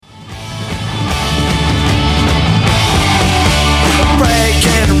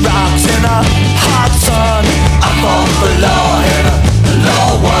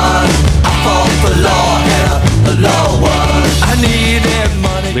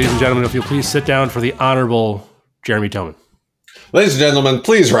Ladies and gentlemen, if you'll please sit down for the Honorable Jeremy Toman. Ladies and gentlemen,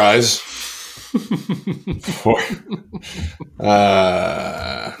 please rise.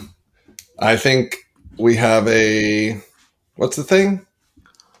 I think we have a... What's the thing?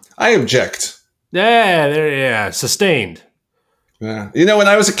 I object. Sustained. Yeah. You know, when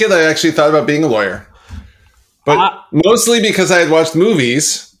I was a kid, I actually thought about being a lawyer. But mostly because I had watched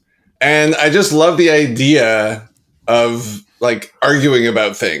movies, and I just love the idea of, like, arguing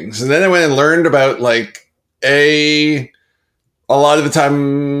about things. And then I went and learned about, like, a lot of the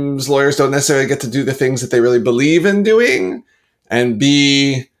times lawyers don't necessarily get to do the things that they really believe in doing, and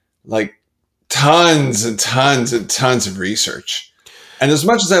B, like, tons and tons and tons of research. And as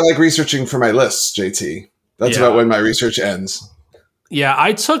much as I like researching for my lists, JT, that's about when my research ends. Yeah,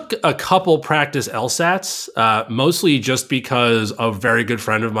 I took a couple practice LSATs, mostly just because a very good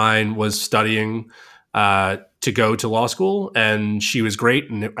friend of mine was studying to go to law school, and she was great,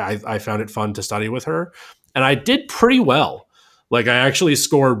 and I found it fun to study with her. And I did pretty well. Like, I actually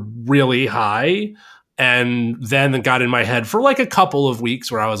scored really high, and then it got in my head for like a couple of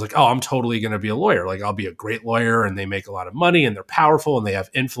weeks where I was like, oh, I'm totally going to be a lawyer. Like, I'll be a great lawyer, and they make a lot of money, and they're powerful, and they have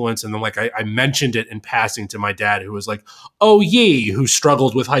influence. And then, like, I mentioned it in passing to my dad, who was like, oh, ye, who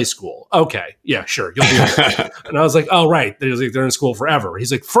struggled with high school. Okay, yeah, sure, you'll be a And I was like, oh, right. He was like, they're in school forever.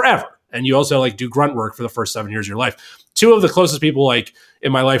 He's like, forever. And you also, like, do grunt work for the first 7 years of your life. Two of the closest people, like, in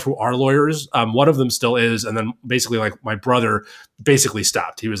my life who are lawyers, one of them still is, and then basically, like, my brother basically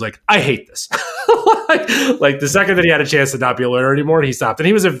stopped. He was like, I hate this. like the second that he had a chance to not be a lawyer anymore, he stopped. And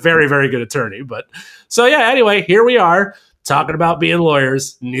he was a very, very good attorney. But so, yeah, anyway, here we are talking about being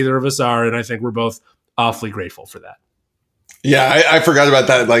lawyers. Neither of us are, and I think we're both awfully grateful for that. Yeah, I forgot about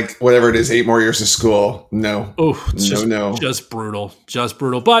that. Like, whatever it is, 8 more years of school. No. No. Just brutal.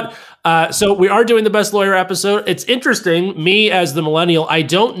 But so we are doing the best lawyer episode. It's interesting. Me as the millennial, I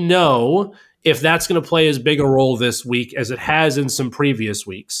don't know if that's going to play as big a role this week as it has in some previous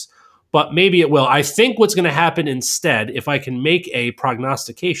weeks, but maybe it will. I think what's going to happen instead, if I can make a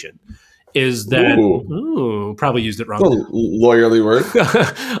prognostication, is that probably used it wrong. Lawyerly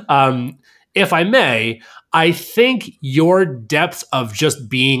word. If I may, I think your depth of just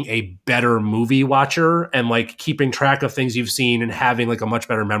being a better movie watcher and, like, keeping track of things you've seen and having, like, a much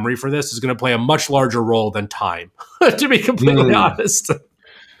better memory for this is going to play a much larger role than time, to be completely honest.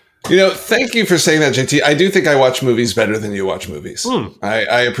 You know, thank you for saying that, JT. I do think I watch movies better than you watch movies.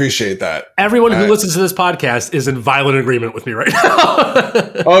 I appreciate that. Everyone who listens to this podcast is in violent agreement with me right now.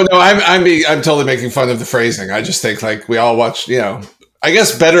 Oh no, I'm totally making fun of the phrasing. I just think, like, we all watch, you know, I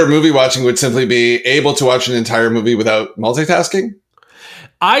guess better movie watching would simply be able to watch an entire movie without multitasking.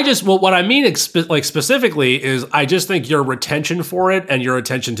 What I mean, specifically is I just think your retention for it and your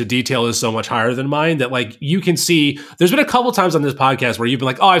attention to detail is so much higher than mine that, like, you can see, there's been a couple times on this podcast where you've been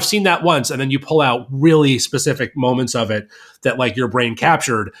like, oh, I've seen that once. And then you pull out really specific moments of it that, like, your brain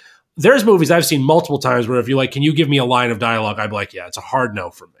captured. There's movies I've seen multiple times where if you're like, can you give me a line of dialogue? I'd be like, yeah, it's a hard no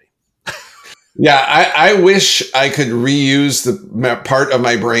for me. Yeah, I wish I could reuse the part of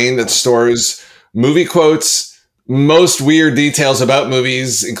my brain that stores movie quotes, most weird details about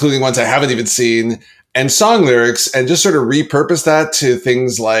movies, including ones I haven't even seen, and song lyrics, and just sort of repurpose that to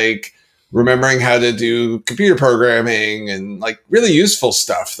things like remembering how to do computer programming and, like, really useful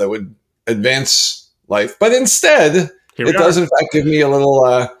stuff that would advance life. But instead, it does, in fact, give me a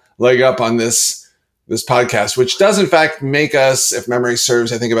little leg up on this podcast, which does in fact make us, if memory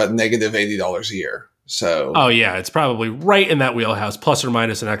serves, I think about negative $80 a year. So, oh yeah, it's probably right in that wheelhouse, plus or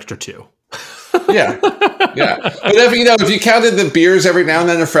minus an extra $2. yeah. But if you counted the beers every now and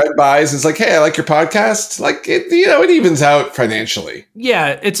then a friend buys, it's like, hey, I like your podcast. Like, it evens out financially.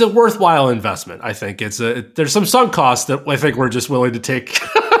 Yeah, it's a worthwhile investment. I think there's some sunk costs that I think we're just willing to take.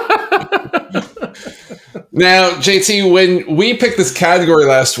 Now, JT, when we picked this category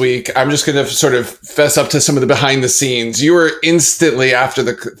last week, I'm just going to sort of fess up to some of the behind the scenes. You were instantly after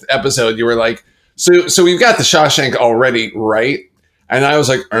the episode, you were like, so we've got The Shawshank already, right? And I was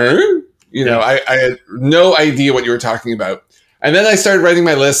like, You know, I had no idea what you were talking about. And then I started writing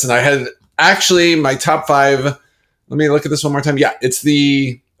my list, and I had actually my top 5. Let me look at this one more time. Yeah, it's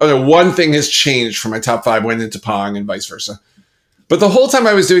one thing has changed from my top 5 went into Pong and vice versa. But the whole time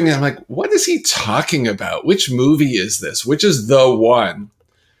I was doing it, I'm like, what is he talking about? Which movie is this? Which is the one?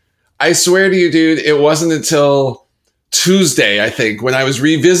 I swear to you, dude, it wasn't until Tuesday, I think, when I was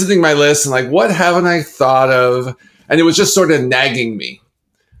revisiting my list and like, what haven't I thought of? And it was just sort of nagging me.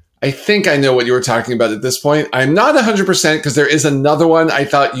 I think I know what you were talking about at this point. I'm not 100% because there is another one I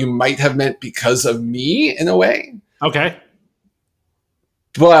thought you might have meant because of me in a way. Okay.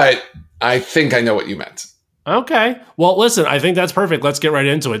 But I think I know what you meant. Okay. Well, listen, I think that's perfect. Let's get right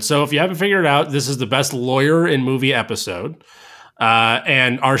into it. So if you haven't figured it out, this is the best lawyer in movie episode.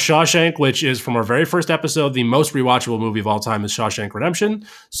 And our Shawshank, which is from our very first episode, the most rewatchable movie of all time is Shawshank Redemption.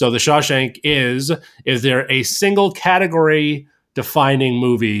 So the Shawshank is there a single category defining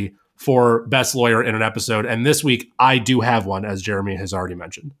movie for best lawyer in an episode? And this week, I do have one, as Jeremy has already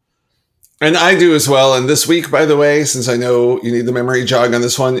mentioned. And I do as well. And this week, by the way, since I know you need the memory jog on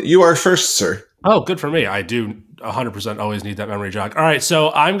this one, you are first, sir. Oh, good for me. I do 100% always need that memory jog. All right,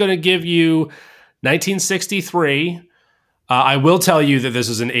 so I'm going to give you 1963. I will tell you that this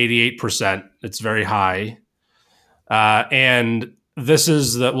is an 88%. It's very high. And this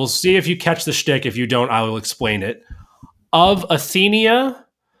is that we'll see if you catch the shtick. If you don't, I will explain it. Of Athenia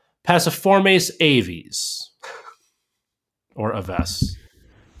Pasiformes Aves. Or Aves.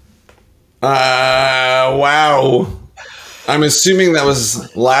 Wow. I'm assuming that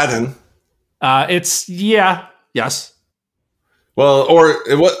was Latin. Yes. Well, or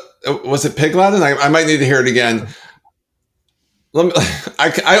what was it? Pig Latin? I might need to hear it again. Let me.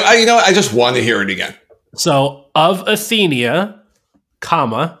 You know what? I just want to hear it again. So, of Athenia,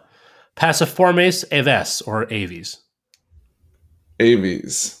 Pasiformes Aves or Aves.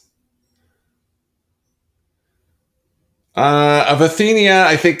 Aves. Of Athenia,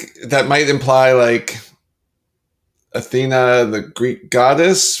 I think that might imply like Athena, the Greek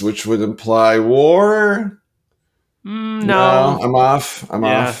goddess, which would imply war. No, I'm off.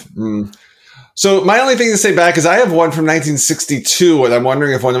 So my only thing to say back is I have one from 1962, and I'm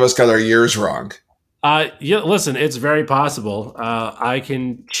wondering if one of us got our years wrong. Listen, it's very possible. I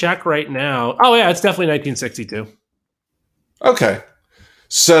can check right now. Oh yeah, it's definitely 1962. Okay,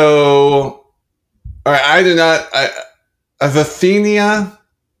 so all right, I do not. Of Athenia,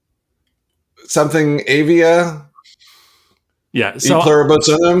 something Avia. Yeah, so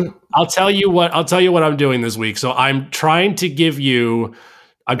I'll tell you what I'm doing this week. So I'm trying to get you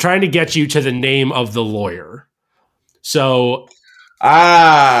to the name of the lawyer. So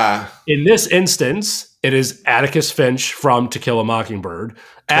in this instance, it is Atticus Finch from To Kill a Mockingbird.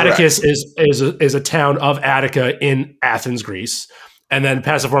 Atticus is a town of Attica in Athens, Greece. And then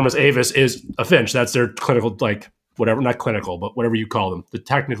Pasiformes Aves is a finch. That's their clinical, not clinical, but whatever you call them, the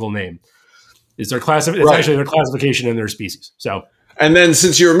technical name. It's their actually their classification in their species. So, and then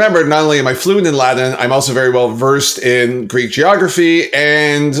since you remembered, not only am I fluent in Latin, I'm also very well versed in Greek geography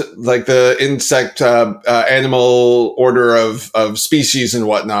and like the insect, animal order of species and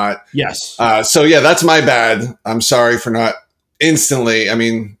whatnot. Yes. So yeah, that's my bad. I'm sorry for not instantly. I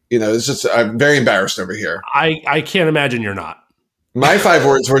mean, it's just I'm very embarrassed over here. I can't imagine you're not. My 5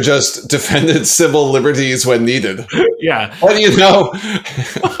 words were just defended civil liberties when needed. Yeah. What do you know?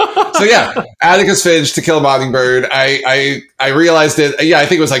 So yeah, Atticus Finch, To Kill a Mockingbird. I realized it. Yeah, I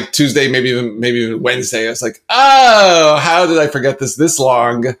think it was like Tuesday, maybe even Wednesday. I was like, oh, how did I forget this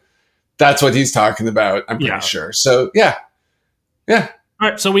long? That's what he's talking about. I'm pretty sure. So yeah. All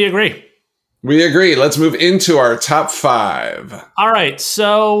right. So we agree. We agree. Let's move into our top 5. All right.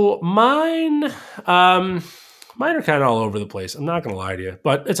 So mine are kind of all over the place. I'm not going to lie to you,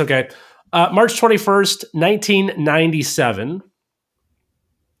 but it's okay. March 21st, 1997.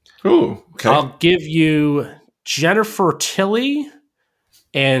 Ooh, okay. I'll give you Jennifer Tilly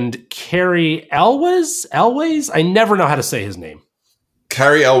and Cary Elwes. I never know how to say his name.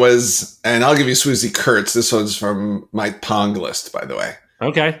 Cary Elwes, and I'll give you Swoosie Kurtz. This one's from my Pong list, by the way.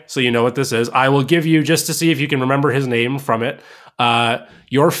 Okay, so you know what this is. I will give you, just to see if you can remember his name from it,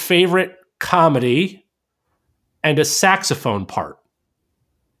 your favorite comedy and a saxophone part.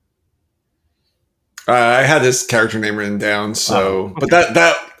 I had this character name written down, okay. But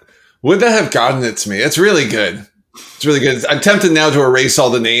that would that have gotten it to me? It's really good. It's really good. I'm tempted now to erase all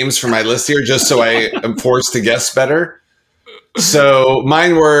the names from my list here, just so I am forced to guess better. So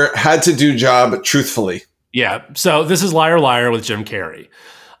mine had to do job truthfully. Yeah. So this is Liar Liar with Jim Carrey.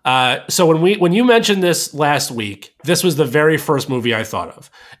 So when you mentioned this last week, this was the very first movie I thought of.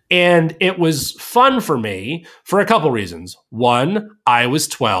 And it was fun for me for a couple reasons. One, I was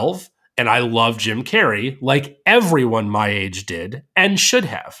 12 and I loved Jim Carrey like everyone my age did and should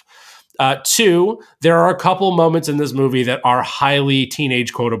have. 2, there are a couple moments in this movie that are highly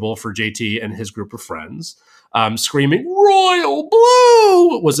teenage quotable for JT and his group of friends. Screaming Royal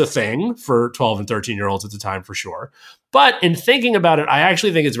Blue was a thing for 12 and 13-year-olds at the time for sure. But in thinking about it, I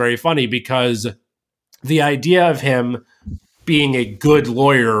actually think it's very funny because the idea of him being a good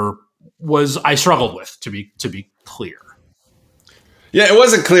lawyer I struggled with, to be clear. Yeah, it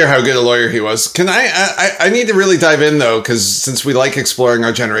wasn't clear how good a lawyer he was. Can I need to really dive in though, because since we like exploring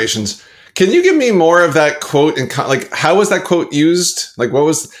our generations, can you give me more of that quote and how was that quote used? Like what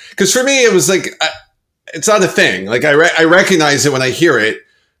was, because for me, it was like, it's not a thing. Like I recognize it when I hear it,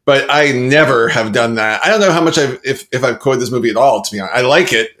 but I never have done that. I don't know how much if I've quoted this movie at all. To be honest, I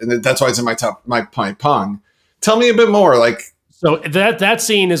like it, and that's why it's in my pong. Tell me a bit more. Like, so that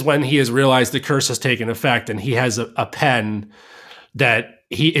scene is when he has realized the curse has taken effect, and he has a pen that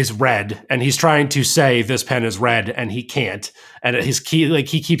he is red, and he's trying to say this pen is red, and he can't, and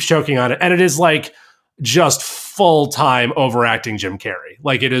he keeps choking on it, and it is like just full time overacting Jim Carrey.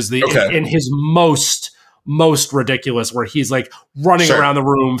 Like it is in his most ridiculous, where he's like running around the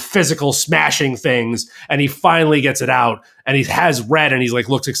room, physical smashing things, and he finally gets it out, and he has red, and he's like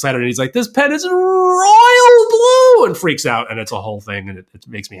looks excited, and he's like, this pen is royal blue, and freaks out, and it's a whole thing, and it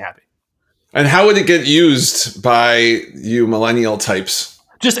makes me happy. And how would it get used by you millennial types?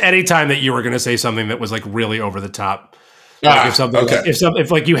 Just any time that you were going to say something that was like really over the top. Like if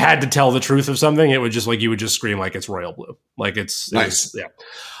like you had to tell the truth of something, it would just like you would just scream like it's royal blue. Like it's nice. Yeah.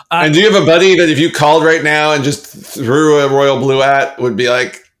 And do you have a buddy that if you called right now and just threw a royal blue at would be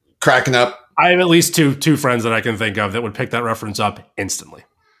like cracking up? I have at least two friends that I can think of that would pick that reference up instantly.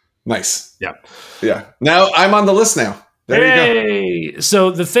 Nice. Yeah. Yeah. Now I'm on the list now. There you go.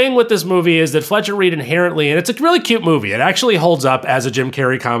 So the thing with this movie is that Fletcher Reed inherently, and it's a really cute movie. It actually holds up as a Jim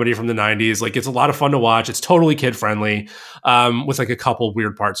Carrey comedy from the 90s. Like it's a lot of fun to watch. It's totally kid friendly, with like a couple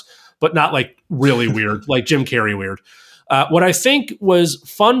weird parts, but not like really weird, like Jim Carrey weird. What I think was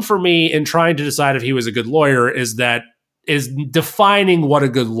fun for me in trying to decide if he was a good lawyer is defining what a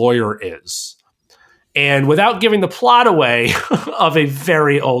good lawyer is. And without giving the plot away of a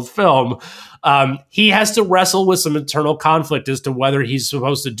very old film, he has to wrestle with some internal conflict as to whether he's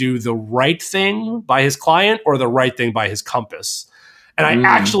supposed to do the right thing by his client or the right thing by his compass. And I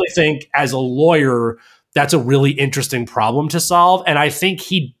actually think as a lawyer, that's a really interesting problem to solve. And I think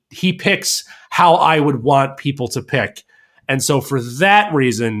he picks how I would want people to pick. And so for that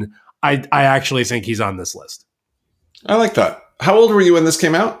reason, I actually think he's on this list. I like that. How old were you when this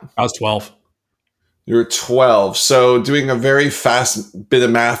came out? I was 12. You were 12. So doing a very fast bit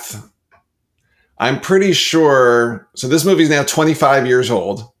of math, I'm pretty sure. So this movie is now 25 years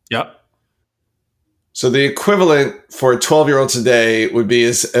old. Yep. So the equivalent for a 12-year-old today would be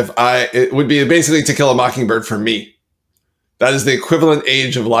it would be basically To Kill a Mockingbird for me. That is the equivalent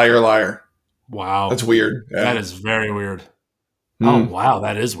age of Liar Liar. Wow. That's weird. Yeah. That is very weird. Oh, wow.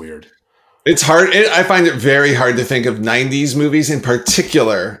 That is weird. It's hard. I find it very hard to think of 90s movies in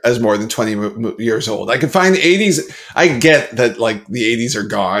particular as more than 20 years old. I can find 80s. I get that like the 80s are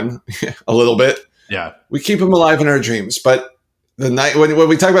gone a little bit. Yeah. We keep them alive in our dreams. But when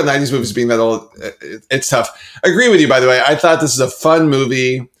we talk about 90s movies being that old, it's tough. I agree with you, by the way. I thought this is a fun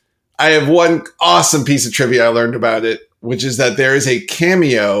movie. I have one awesome piece of trivia I learned about it, which is that there is a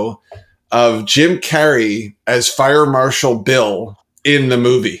cameo of Jim Carrey as Fire Marshal Bill in the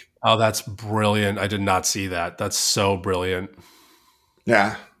movie. Oh, that's brilliant. I did not see that. That's so brilliant.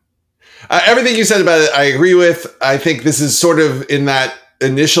 Yeah. Everything you said about it, I agree with. I think this is sort of in that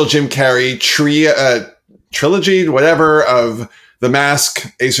initial Jim Carrey trilogy, whatever, of The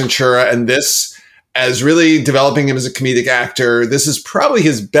Mask, Ace Ventura, and this as really developing him as a comedic actor. This is probably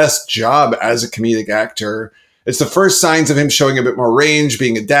his best job as a comedic actor. It's the first signs of him showing a bit more range,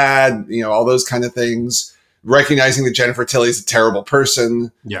 being a dad, all those kind of things. Recognizing that Jennifer Tilly's a terrible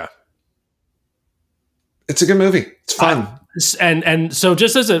person. Yeah. It's a good movie. It's fun. And so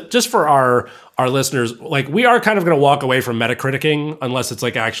just for our listeners, like we are kind of going to walk away from Metacriticing unless it's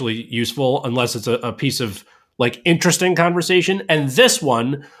like actually useful, unless it's a piece of like interesting conversation. And this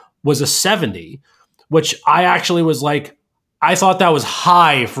one was a 70, which I actually was like, I thought that was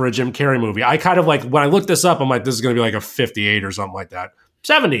high for a Jim Carrey movie. I kind of like, when I looked this up, I'm like, this is going to be like a 58 or something like that.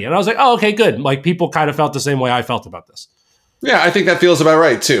 70. And I was like, oh, okay, good. Like people kind of felt the same way I felt about this. Yeah, I think that feels about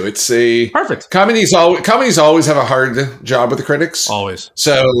right too. It's a perfect. Comedies always have a hard job with the critics. Always.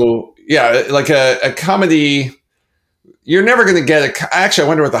 So yeah, like a comedy, you're never going to get actually, I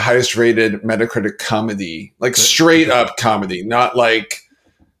wonder what the highest rated Metacritic comedy, like straight up comedy, not like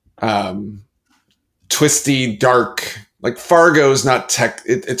twisty, dark. Like Fargo's not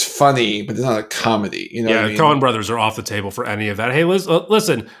it's funny, but it's not a comedy. You know what I mean? Coen Brothers are off the table for any of that. Hey,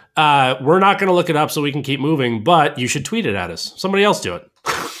 listen, we're not going to look it up so we can keep moving, but you should tweet it at us. Somebody else do it.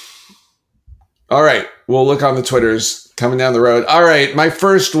 All right. We'll look on the Twitters coming down the road. All right. My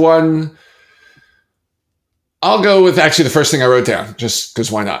first one, I'll go with actually the first thing I wrote down, just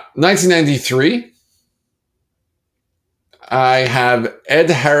because why not? 1993. I have Ed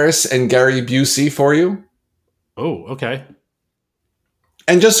Harris and Gary Busey for you. Oh, okay.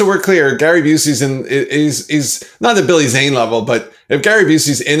 And just so we're clear, Gary Busey's is not at Billy Zane level, but if Gary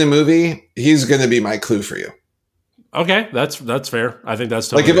Busey's in a movie, he's going to be my clue for you. Okay, that's fair. I think that's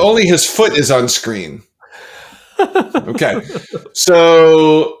totally like if only his foot is on screen. Okay.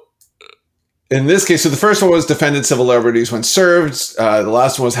 So in this case, so the first one was defended civil liberties when served. The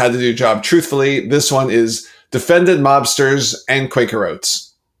last one was had to do job truthfully. This one is defended mobsters and Quaker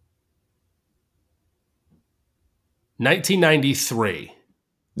Oats. 1993.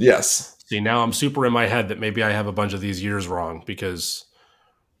 Yes. See, now I'm super in my head that maybe I have a bunch of these years wrong because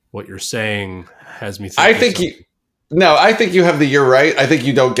what you're saying has me thinking. I think you have the year right. I think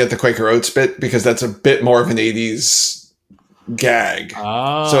you don't get the Quaker Oats bit because that's a bit more of an 80s gag.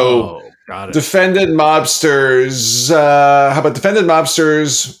 Oh, so got it. Defended mobsters. How about defended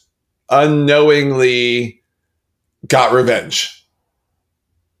mobsters unknowingly got revenge?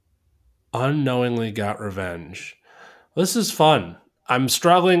 Unknowingly got revenge. This is fun. I'm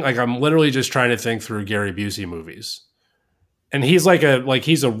struggling. Like, I'm literally just trying to think through Gary Busey movies. And he's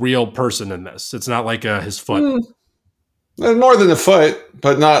he's a real person in this. It's not like his foot. More than a foot,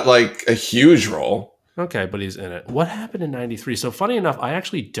 but not like a huge role. Okay, but he's in it. What happened in 93? So funny enough, I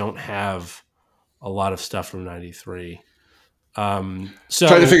actually don't have a lot of stuff from 93. So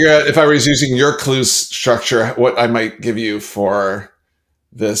trying to figure out if I was using your clue structure, what I might give you for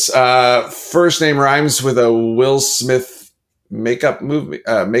this. First name rhymes with a Will Smith hookup movie.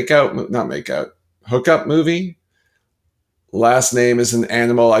 Last name is an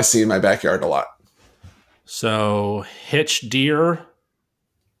animal I see in my backyard a lot. So Hitch Deer.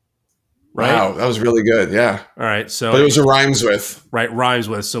 Right? Wow, that was really good. Yeah. All right. So, but it was a rhymes with. Right, rhymes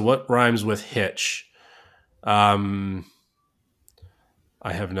with. So what rhymes with Hitch? I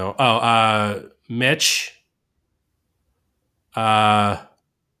have no. Mitch. I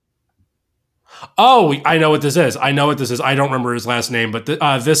know what this is. I don't remember his last name, but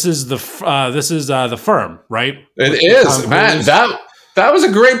this is the Firm, right? It is, man. That was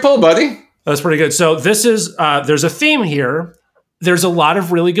a great pull, buddy. That's pretty good. So this is there's a theme here. There's a lot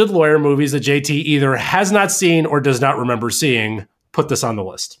of really good lawyer movies that JT either has not seen or does not remember seeing. Put this on the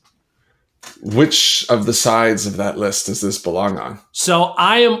list. Which of the sides of that list does this belong on? So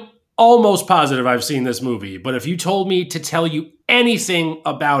I am almost positive I've seen this movie, but if you told me to tell you anything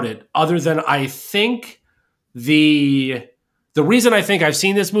about it other than I think the reason I think I've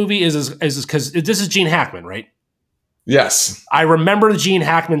seen this movie is because this is Gene Hackman, right? Yes. I remember the Gene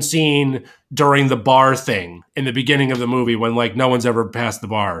Hackman scene during the bar thing in the beginning of the movie when like no one's ever passed the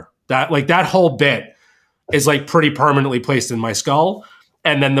bar. That whole bit is like pretty permanently placed in my skull.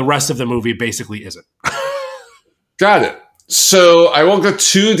 And then the rest of the movie basically isn't. Got it. So I won't go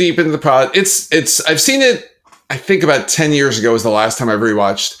too deep into the plot. I've seen it, I think about 10 years ago was the last time I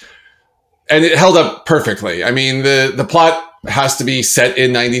rewatched. And it held up perfectly. I mean, the plot has to be set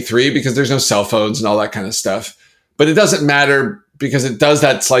in 93 because there's no cell phones and all that kind of stuff. But it doesn't matter because it does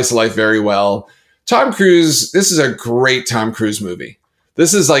that slice of life very well. Tom Cruise, this is a great Tom Cruise movie.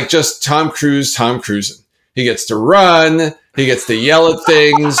 This is like just Tom cruising. He gets to run. He gets to yell at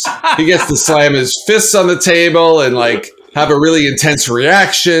things. He gets to slam his fists on the table and like have a really intense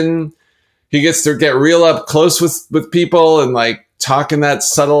reaction. He gets to get real up close with people and like talk in that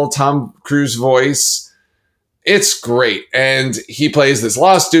subtle Tom Cruise voice. It's great. And he plays this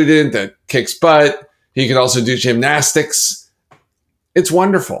law student that kicks butt. He can also do gymnastics. It's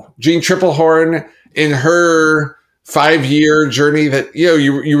wonderful. Jeanne Tripplehorn in her 5-year journey that,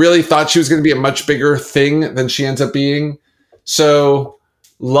 you really thought she was going to be a much bigger thing than she ends up being. So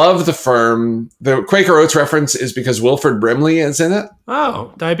love The Firm. The Quaker Oats reference is because Wilford Brimley is in it.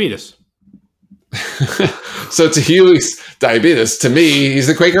 Oh, diabetes. So to Hugh's diabetes, to me, he's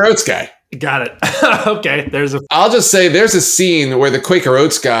the Quaker Oats guy. Got it. Okay. I'll just say there's a scene where the Quaker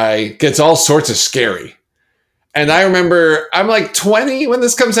Oats guy gets all sorts of scary. And I remember I'm like 20 when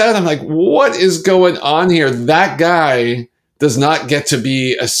this comes out. I'm like, what is going on here? That guy does not get to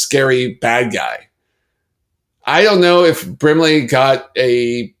be a scary bad guy. I don't know if Brimley got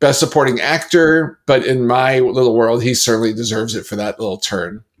a Best Supporting Actor, but in my little world, he certainly deserves it for that little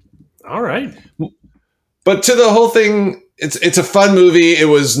turn. All right. But to the whole thing, it's a fun movie. It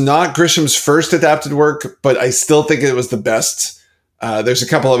was not Grisham's first adapted work, but I still think it was the best. There's a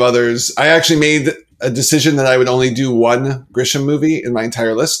couple of others. I actually made a decision that I would only do one Grisham movie in my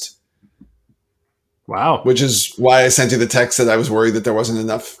entire list. Wow. Which is why I sent you the text that I was worried that there wasn't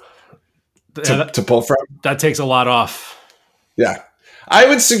enough to pull from. That takes a lot off. Yeah. I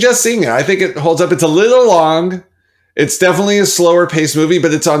would suggest seeing it. I think it holds up. It's a little long. It's definitely a slower paced movie,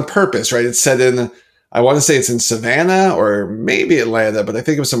 but it's on purpose, right? It's set in, I want to say it's in Savannah or maybe Atlanta, but I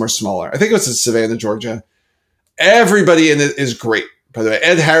think it was somewhere smaller. I think it was in Savannah, Georgia. Everybody in it is great. By the way,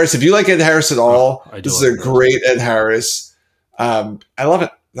 Ed Harris, if you like Ed Harris at all, this is a great Ed Harris. I love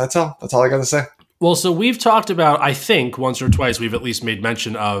it. That's all I got to say. Well, so we've talked about, I think once or twice, we've at least made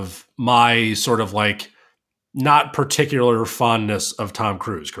mention of my sort of like not particular fondness of Tom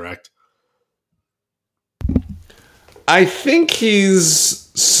Cruise, correct? I think he's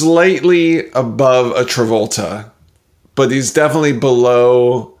slightly above a Travolta, but he's definitely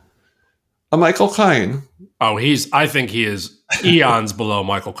below a Michael Caine. Oh, I think he is eons below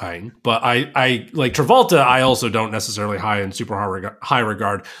Michael Caine, but I like Travolta. I also don't necessarily in super high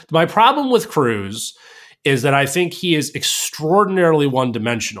regard. My problem with Cruise is that I think he is extraordinarily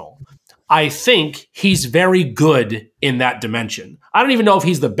one-dimensional. I think he's very good in that dimension. I don't even know if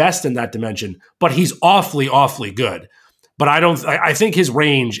he's the best in that dimension, but he's awfully, awfully good. But I think his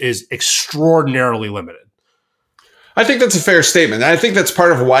range is extraordinarily limited. I think that's a fair statement. I think that's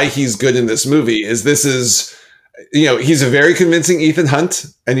part of why he's good in this movie he's a very convincing Ethan Hunt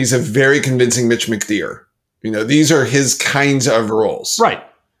and he's a very convincing Mitch McDeere. These are his kinds of roles. Right.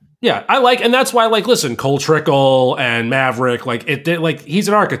 Yeah. And that's why, listen, Cole Trickle and Maverick, he's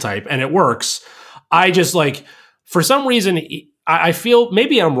an archetype and it works. I just for some reason, I feel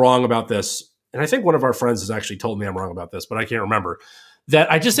maybe I'm wrong about this. And I think one of our friends has actually told me I'm wrong about this, but I can't remember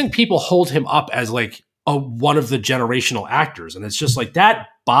that. I just think people hold him up as one of the generational actors. And it's just that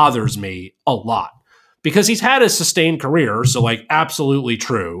bothers me a lot because he's had a sustained career. So absolutely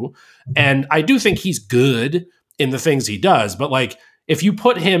true. And I do think he's good in the things he does. But if you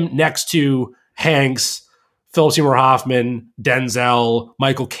put him next to Hanks, Philip Seymour Hoffman, Denzel,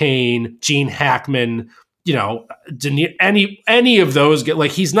 Michael Caine, Gene Hackman, any of those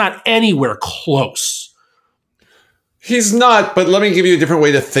he's not anywhere close. He's not, but let me give you a different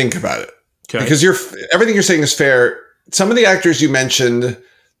way to think about it. Okay. Because everything you're saying is fair. Some of the actors you mentioned,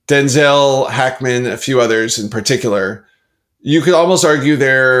 Denzel, Hackman, a few others in particular, you could almost argue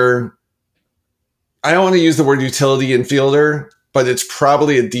they're, I don't want to use the word utility infielder, but it's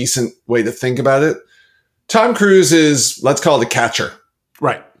probably a decent way to think about it. Tom Cruise is, let's call it a catcher.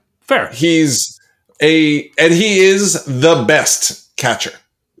 Right. Fair. He is the best catcher.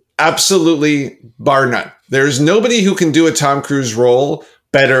 Absolutely, bar none. There's nobody who can do a Tom Cruise role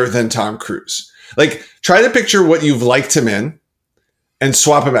better than Tom Cruise. Try to picture what you've liked him in and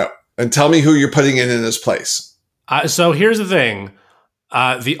swap him out and tell me who you're putting in his place. So here's the thing.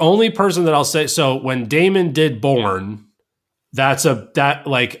 The only person that I'll say, so when Damon did Bourne, I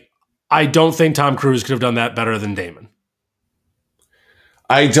don't think Tom Cruise could have done that better than Damon.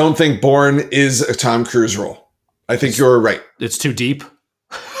 I don't think Bourne is a Tom Cruise role. I think you're right. It's too deep.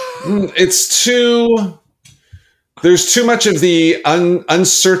 There's too much of the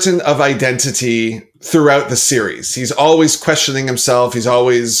uncertain of identity throughout the series. He's always questioning himself. He's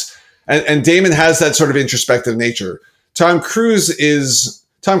always, and Damon has that sort of introspective nature. Tom Cruise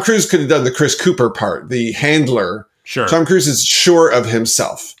could have done the Chris Cooper part, the handler. Sure. Tom Cruise is sure of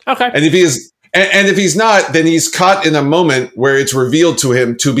himself. Okay. And if he's not, then he's caught in a moment where it's revealed to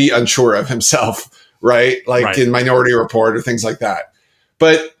him to be unsure of himself, right? In Minority Report or things like that.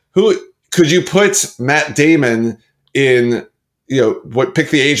 But who could you put Matt Damon in, pick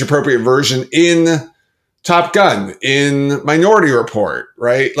the age appropriate version in Top Gun, in Minority Report,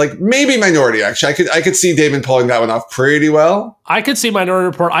 right? Maybe Minority, actually. I could see Damon pulling that one off pretty well. I could see Minority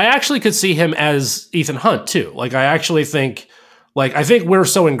Report. I actually could see him as Ethan Hunt too. I actually think, I think we're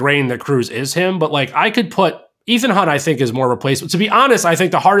so ingrained that Cruise is him, but I could put Ethan Hunt, I think, is more replaceable. To be honest, I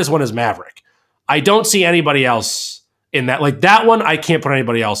think the hardest one is Maverick. I don't see anybody else in that. That one, I can't put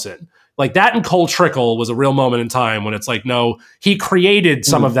anybody else in. That and Cole Trickle was a real moment in time when it's no, he created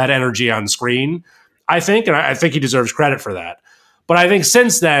some of that energy on screen, I think, and I think he deserves credit for that. But I think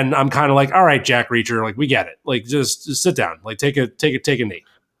since then, I'm kind of all right, Jack Reacher, we get it. Just sit down, take a knee.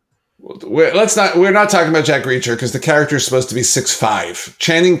 We're not talking about Jack Reacher because the character is supposed to be 6'5".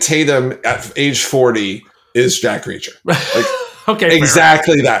 Channing Tatum at age 40 is Jack Reacher. Okay,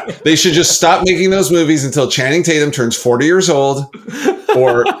 exactly that. They should just stop making those movies until Channing Tatum turns 40 years old,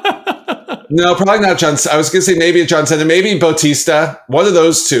 or no, probably not John. I was going to say maybe John Cena, maybe Bautista, one of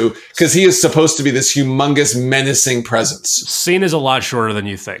those two, because he is supposed to be this humongous, menacing presence. Cena's a lot shorter than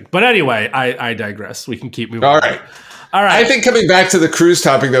you think, but anyway, I digress. We can keep moving. All right. I think coming back to the Cruise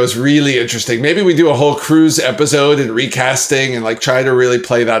topic, that was really interesting. Maybe we do a whole Cruise episode and recasting and try to really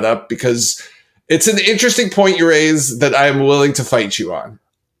play that up, because it's an interesting point you raise that I am willing to fight you on.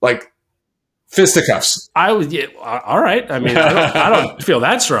 Fisticuffs. All right. I mean, I don't feel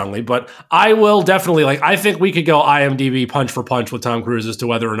that strongly, but I will definitely I think we could go IMDb punch for punch with Tom Cruise as to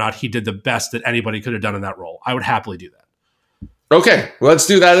whether or not he did the best that anybody could have done in that role. I would happily do that. Okay, let's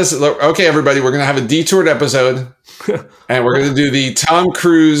do that. Okay, everybody, we're going to have a detoured episode, and we're going to do the Tom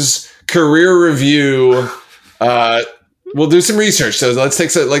Cruise career review. We'll do some research. So let's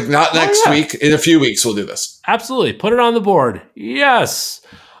take not next week. In a few weeks, we'll do this. Absolutely. Put it on the board. Yes.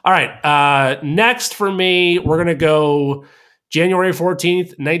 All right. Next for me, we're going to go January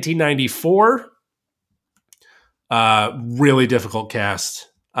 14th, 1994. Really difficult cast.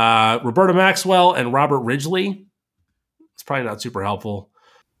 Roberta Maxwell and Robert Ridgely. It's probably not super helpful.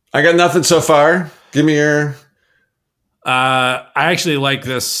 I got nothing so far. Give me your... I actually like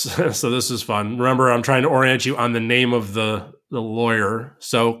this, so this is fun. Remember, I'm trying to orient you on the name of the lawyer.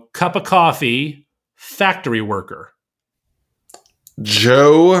 So, cup of coffee, factory worker.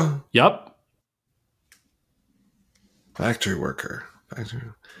 Joe? Yep. Factory worker. I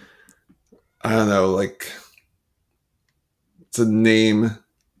don't know, like... It's a name...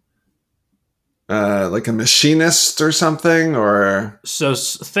 like a machinist or something, or... So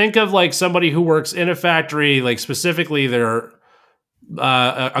think of like somebody who works in a factory, like specifically they're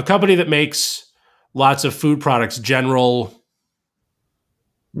a company that makes lots of food products, General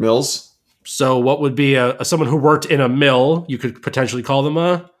Mills? So what would be someone who worked in a mill? You could potentially call them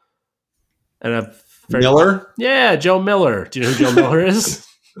Miller? Yeah, Joe Miller. Do you know who Joe Miller is?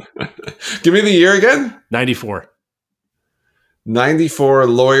 Give me the year again. 94. 94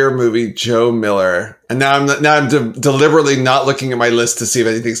 lawyer movie, Joe Miller. And now I'm deliberately not looking at my list to see if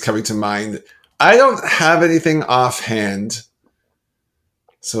anything's coming to mind. I don't have anything offhand.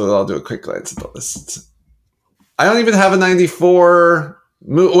 So I'll do a quick glance at the list. I don't even have a 94.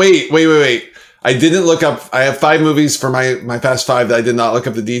 Wait. I didn't look up. I have 5 movies for my Fast 5 that I did not look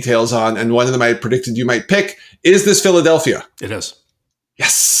up the details on. And one of them I predicted you might pick. Is this Philadelphia? It is.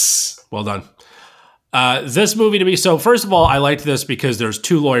 Yes. Well done. This movie to me. So first of all, I liked this because there's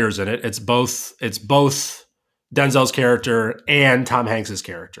 2 lawyers in it. It's both Denzel's character and Tom Hanks's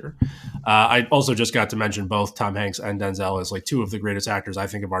character. I also just got to mention both Tom Hanks and Denzel as like 2 of the greatest actors I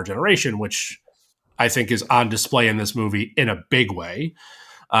think of our generation, which I think is on display in this movie in a big way.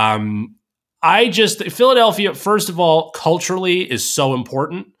 Philadelphia, first of all, culturally is so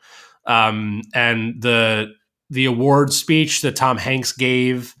important. And the award speech that Tom Hanks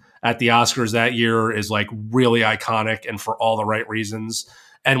gave at the Oscars that year is like really iconic and for all the right reasons.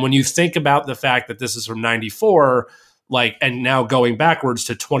 And when you think about the fact that this is from 94, like, and now going backwards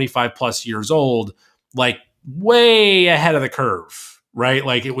to 25 plus years old, like way ahead of the curve, right?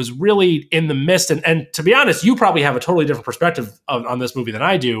 Like it was really in the midst. And to be honest, you probably have a totally different perspective on this movie than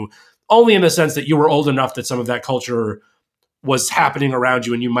I do, only in the sense that you were old enough that some of that culture was happening around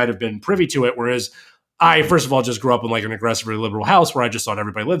you and you might have been privy to it. Whereas I, first of all, just grew up in like an aggressively liberal house where I just thought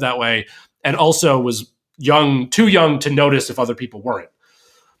everybody lived that way. And also was too young to notice if other people weren't.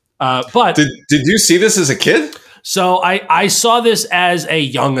 But did you see this as a kid? So I saw this as a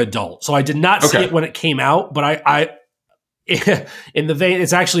young adult. So I did not see it when it came out, but I in the vein,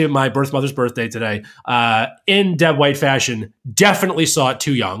 it's actually my mother's birthday today. In Deb White fashion, definitely saw it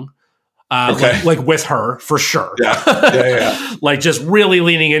too young. Like with her for sure. Yeah. Like just really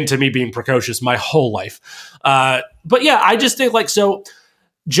leaning into me being precocious my whole life. But yeah, I just think like, so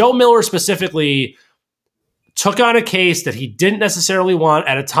Joe Miller specifically took on a case that he didn't necessarily want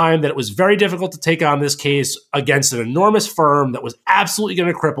at a time that it was very difficult to take on this case against an enormous firm that was absolutely going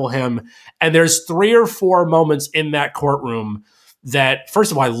to cripple him. And there's 3 or 4 moments in that courtroom that,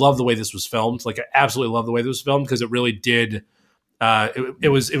 first of all, I love the way this was filmed. Like I absolutely love the way this was filmed because it really did.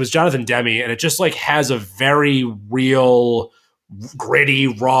 It was Jonathan Demme, and it just like has a very real, gritty,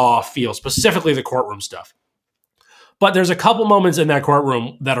 raw feel, specifically the courtroom stuff. But there's a couple moments in that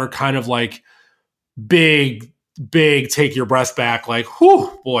courtroom that are kind of like big, take your breath back. Like,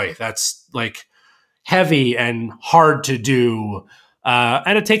 whew, boy, that's like heavy and hard to do.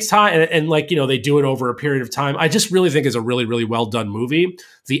 And it takes time and like, you know, they do it over a period of time. I just really think it's a really, really well done movie.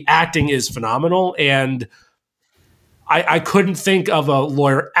 The acting is phenomenal. And I couldn't think of a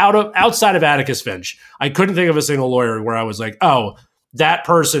lawyer outside of Atticus Finch. I couldn't think of a single lawyer where I was like, oh, that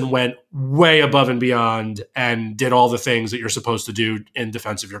person went way above and beyond and did all the things that you're supposed to do in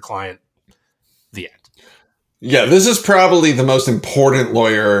defense of your client. The end. Yeah, this is probably the most important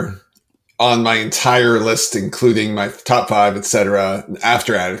lawyer on my entire list, including my top 5, etc.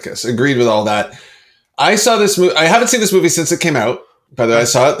 after Atticus. Agreed with all that. I saw this movie. I haven't seen this movie since it came out. By the way, I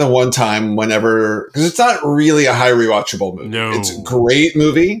saw it the one time whenever, because it's not really a high rewatchable movie. No. It's a great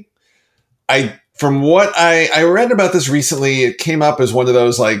movie. From what I read about this recently, it came up as one of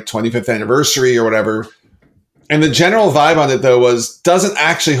those like 25th anniversary or whatever. And the general vibe on it, though, doesn't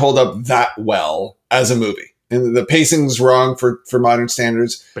actually hold up that well as a movie. And the pacing's wrong for modern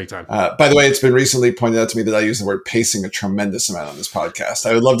standards. Big time. By the way, it's been recently pointed out to me that I use the word pacing a tremendous amount on this podcast.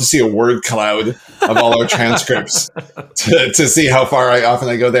 I would love to see a word cloud of all our transcripts to see how far often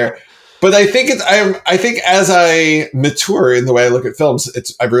I go there. But I think I think as I mature in the way I look at films,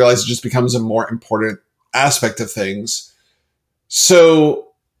 I've realized it just becomes a more important aspect of things. So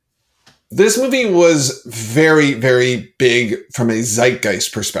This movie was very, very big from a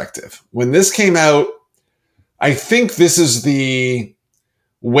zeitgeist perspective. When this came out, I think this is the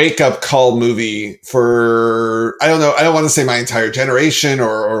wake-up call movie for, I don't know, I don't want to say my entire generation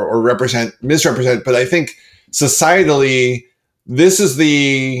or misrepresent, but I think societally, this is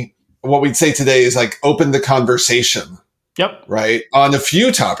what we'd say today is like open the conversation. Yep. Right. On a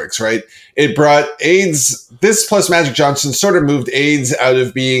few topics, right? It brought AIDS, this plus Magic Johnson sort of moved AIDS out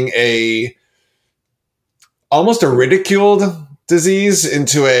of being almost a ridiculed disease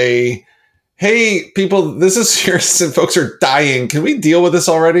into a, hey, people, this is serious and folks are dying. Can we deal with this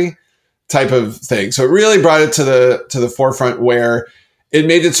already? Type of thing. So it really brought it to the forefront where it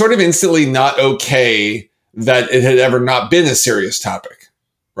made it sort of instantly not okay that it had ever not been a serious topic.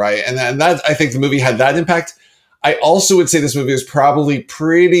 Right. And that I think the movie had that impact. I also would say this movie was probably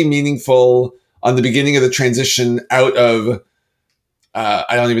pretty meaningful on the beginning of the transition out of, I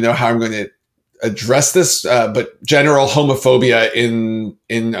don't even know how I'm going to address this, but general homophobia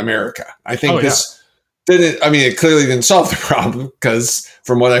in America. I think it clearly didn't solve the problem because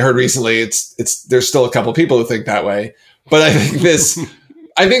from what I heard recently, there's still a couple people who think that way. But I think this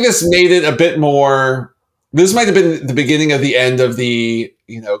made it a bit more, this might have been the beginning of the end of the,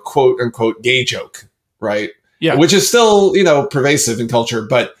 quote unquote gay joke, right? Yeah. Which is still, pervasive in culture,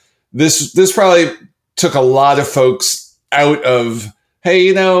 but this probably took a lot of folks out of,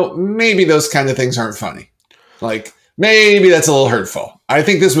 hey, maybe those kind of things aren't funny. Like, maybe that's a little hurtful. I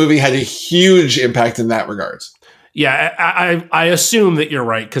think this movie had a huge impact in that regard. Yeah, I assume that you're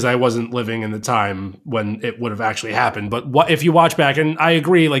right because I wasn't living in the time when it would have actually happened. But if you watch back, and I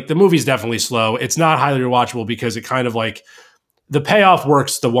agree, like the movie's definitely slow. It's not highly rewatchable because it kind of like, the payoff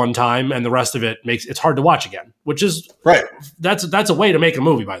works the one time and the rest of it makes it's hard to watch again, which is right. That's a way to make a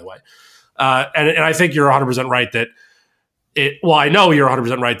movie, by the way. And I think you're 100% right that I know you're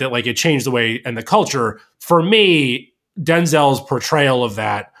 100% right that like it changed the way and the culture. For me, Denzel's portrayal of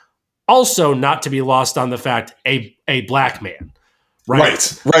that also not to be lost on the fact a black man,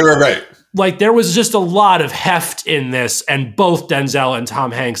 right? Right. Like there was just a lot of heft in this and both Denzel and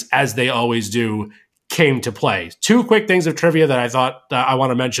Tom Hanks, as they always do, came to play. Two quick things of trivia that I thought I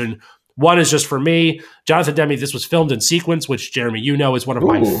want to mention. One is just for me, Jonathan Demme, this was filmed in sequence, which Jeremy, is one of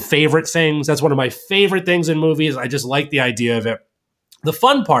my favorite things. That's one of my favorite things in movies. I just like the idea of it. The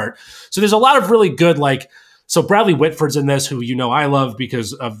fun part, so there's a lot of really good, so Bradley Whitford's in this, who I love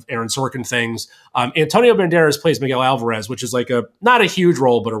because of Aaron Sorkin things. Antonio Banderas plays Miguel Alvarez, which is like not a huge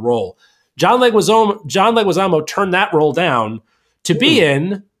role, but a role. John Leguizamo turned that role down to be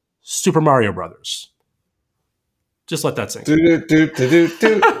in Super Mario Brothers. Just let that sink.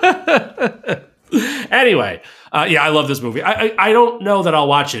 Anyway, I love this movie. I don't know that I'll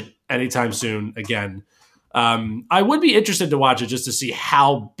watch it anytime soon again. I would be interested to watch it just to see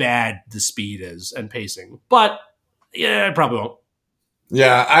how bad the speed is and pacing. But yeah, I probably won't.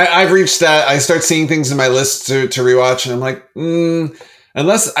 Yeah, I've reached that. I start seeing things in my list to rewatch, and I'm like,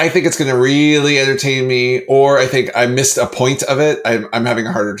 unless I think it's going to really entertain me, or I think I missed a point of it, I'm having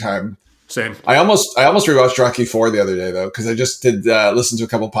a harder time. Same. I almost rewatched Rocky IV the other day though, because I just did listen to a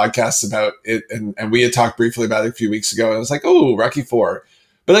couple podcasts about it, and we had talked briefly about it a few weeks ago, and I was like, oh, Rocky IV.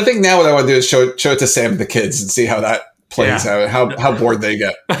 But I think now what I want to do is show it to Sam and the kids and see how that plays out, how bored they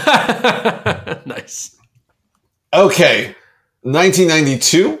get. Nice. Okay,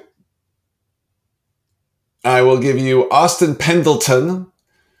 1992. I will give you Austin Pendleton,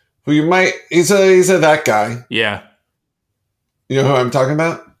 who he's a that guy. Yeah. You know who I'm talking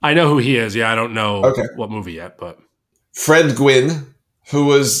about? I know who he is. Yeah, I don't know what movie yet, but Fred Gwynne, who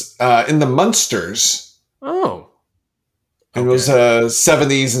was in The Munsters. Oh. And was a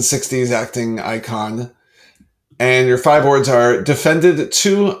 70s and 60s acting icon. And your 5 words are defended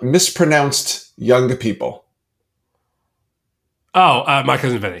 2 mispronounced young people. Oh, My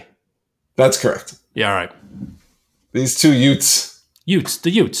Cousin Vinny. That's correct. Yeah, all right. These 2 Utes.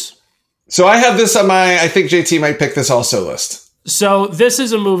 The Utes. So I have this on I think JT might pick this also list. So this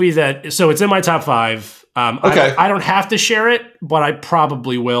is a movie it's in my top 5. Okay. I don't have to share it, but I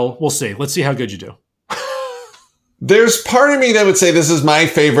probably will. We'll see. Let's see how good you do. There's part of me that would say this is my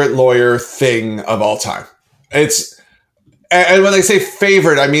favorite lawyer thing of all time. And when I say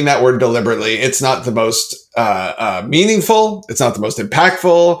favorite, I mean that word deliberately. It's not the most meaningful. It's not the most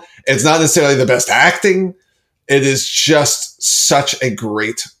impactful. It's not necessarily the best acting. It is just such a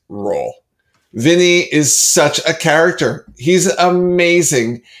great role. Vinny is such a character. He's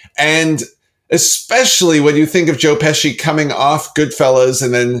amazing. And especially when you think of Joe Pesci coming off Goodfellas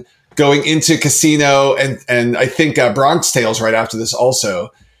and then going into Casino and I think Bronx Tales right after this also.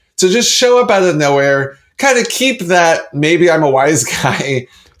 To just show up out of nowhere, kind of keep that maybe I'm a wise guy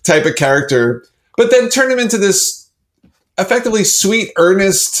type of character, but then turn him into this effectively sweet,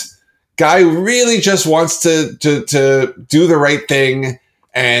 earnest guy who really just wants to do the right thing.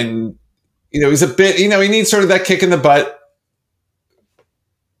 And, he's a bit, he needs sort of that kick in the butt,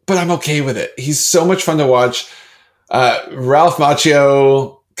 but I'm okay with it. He's so much fun to watch. Ralph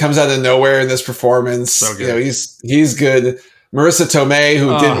Macchio comes out of nowhere in this performance. So good. He's good. Marissa Tomei,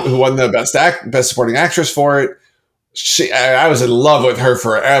 who won the best supporting actress for it. I was in love with her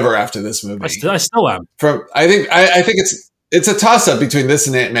forever after this movie. I still am. I think it's a toss up between this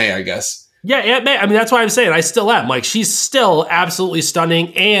and Aunt May, I guess. Yeah, Aunt May. I mean, that's why I'm saying I still am. Like, she's still absolutely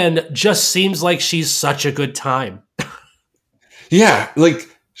stunning and just seems like she's such a good time. Yeah, like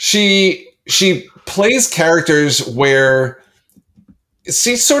she plays characters where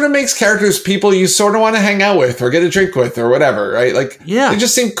she sort of makes characters people you sort of want to hang out with or get a drink with or whatever, right? Like, they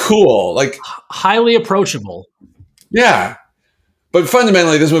just seem cool, like highly approachable. Yeah. But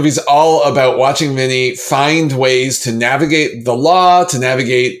fundamentally, this movie's all about watching Vinny find ways to navigate the law, to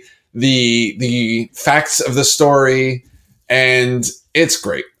navigate the facts of the story, and it's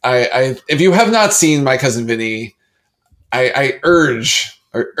great. If you have not seen My Cousin Vinny, I urge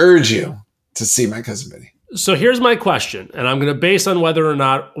you to see My Cousin Vinny. So here's my question, and I'm going to base on whether or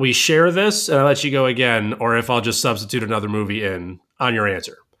not we share this, and I'll let you go again, or if I'll just substitute another movie in on your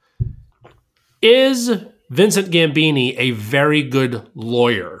answer. Is Vincent Gambini a very good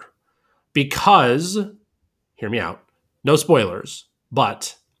lawyer? Because, hear me out, no spoilers,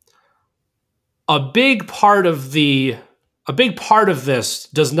 but a big part of this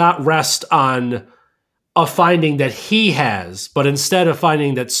does not rest on a finding that he has, but instead a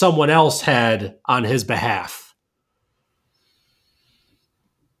finding that someone else had on his behalf.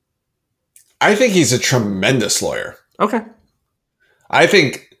 I think he's a tremendous lawyer. Okay.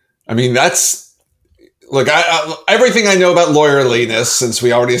 Look, everything I know about lawyerliness, since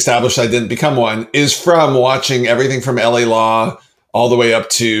we already established I didn't become one, is from watching everything from LA Law all the way up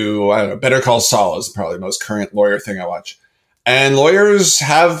to, I don't know, Better Call Saul is probably the most current lawyer thing I watch. And lawyers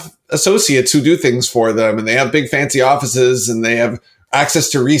have associates who do things for them, and they have big fancy offices, and they have access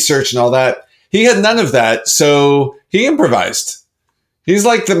to research and all that. He had none of that, so he improvised. He's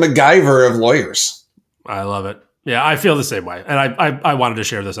like the MacGyver of lawyers. I love it. Yeah, I feel the same way. And I wanted to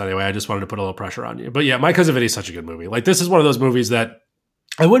share this anyway. I just wanted to put a little pressure on you. But yeah, My Cousin Vinny is such a good movie. Like, this is one of those movies that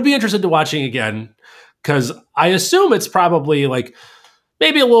I would be interested in watching again, because I assume it's probably like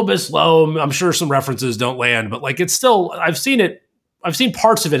maybe a little bit slow. I'm sure some references don't land, but like it's still, I've seen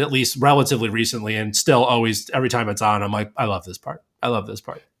parts of it at least relatively recently, and still always, every time it's on, I'm like, I love this part.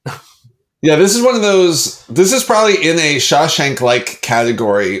 Yeah, this is one of those, this is probably in a Shawshank-like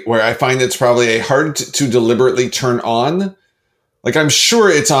category where I find it's probably a hard to deliberately turn on. Like, I'm sure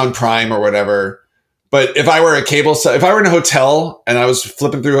it's on Prime or whatever, but if I were if I were in a hotel and I was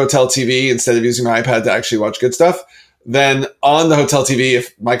flipping through hotel TV instead of using my iPad to actually watch good stuff, then on the hotel TV,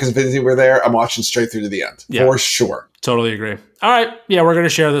 if My Cousin Vinny were there, I'm watching straight through to the end. Yeah, for sure. Totally agree. All right. Yeah, we're going to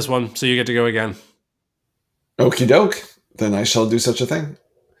share this one, so you get to go again. Okie doke. Then I shall do such a thing.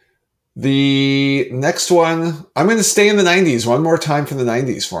 The next one, I'm going to stay in the 90s. One more time for the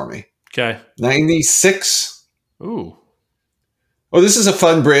 90s for me. Okay. 96. Ooh. Oh, this is a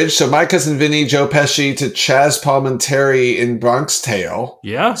fun bridge. So My Cousin Vinny, Joe Pesci to Chaz Palminteri in Bronx Tale.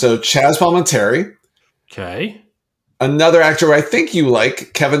 Yeah. So Chaz Palminteri. Okay. Another actor I think you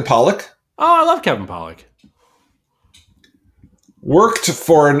like, Kevin Pollak. Oh, I love Kevin Pollak. Worked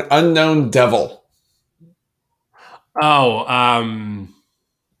for an unknown devil. Oh,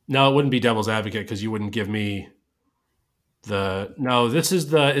 no, it wouldn't be Devil's Advocate because you wouldn't give me is this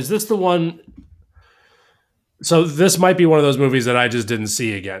the one? So this might be one of those movies that I just didn't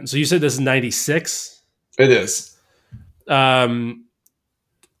see again. So you said this is 96? It is. Based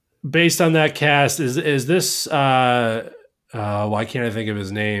on that cast, is this, why can't I think of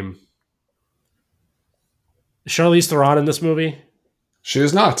his name? Is Charlize Theron in this movie? She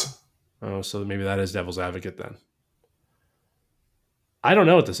is not. Oh, so maybe that is Devil's Advocate then. I don't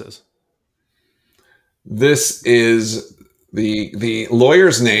know what this is. This is the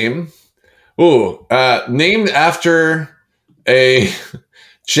lawyer's name. Ooh, named after a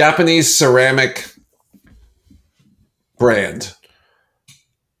Japanese ceramic brand.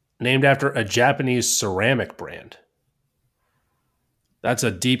 Named after a Japanese ceramic brand. That's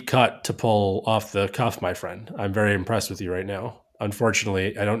a deep cut to pull off the cuff, my friend. I'm very impressed with you right now.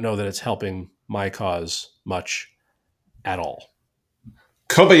 Unfortunately, I don't know that it's helping my cause much at all.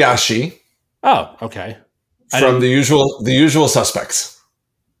 Kobayashi. Oh, okay. From the usual suspects.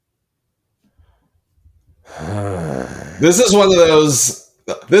 This is one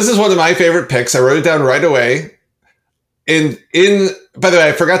of my favorite picks. I wrote it down right away. In by the way,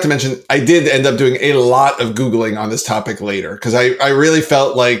 I forgot to mention, I did end up doing a lot of Googling on this topic later because I really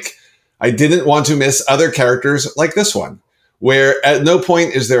felt like I didn't want to miss other characters like this one, where at no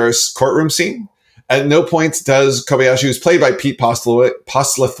point is there a courtroom scene. At no point does Kobayashi, who's played by Pete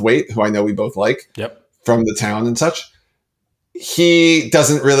Postlethwaite, who I know we both like from The Town and such, he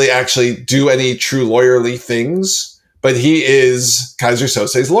doesn't really actually do any true lawyerly things, but he is Keyser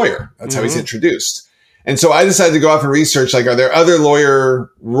Söze's lawyer. That's how he's introduced. And so I decided to go off and research, like, are there other lawyer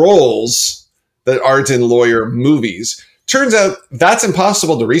roles that aren't in lawyer movies? Turns out that's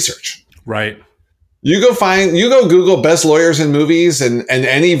impossible to research. Right. You go Google best lawyers in movies and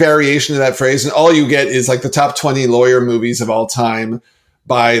any variation of that phrase, and all you get is like the top 20 lawyer movies of all time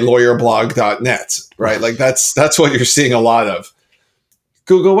by lawyerblog.net, right? Like that's what you're seeing a lot of.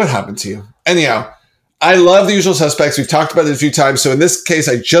 Google, what happened to you? Anyhow, I love The Usual Suspects. We've talked about it a few times. So in this case,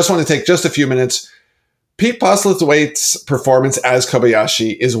 I just want to take just a few minutes. Pete Postlethwaite's performance as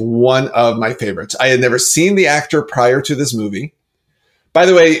Kobayashi is one of my favorites. I had never seen the actor prior to this movie. By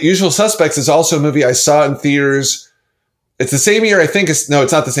the way, Usual Suspects is also a movie I saw in theaters. It's the same year, I think. It's not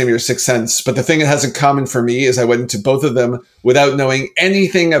the same year as Sixth Sense. But the thing it has in common for me is I went into both of them without knowing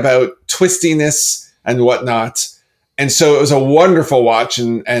anything about twistiness and whatnot. And so it was a wonderful watch.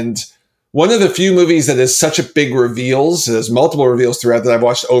 And one of the few movies that has such a big reveals, there's multiple reveals throughout that I've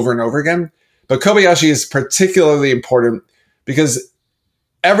watched over and over again. But Kobayashi is particularly important because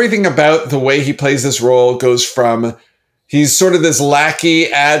everything about the way he plays this role goes from he's sort of this lackey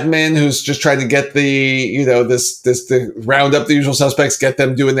admin who's just trying to get the round up the usual suspects, get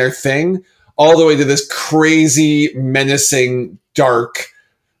them doing their thing, all the way to this crazy, menacing, dark.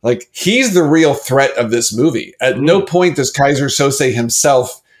 Like, he's the real threat of this movie. At no point does Keyser Söze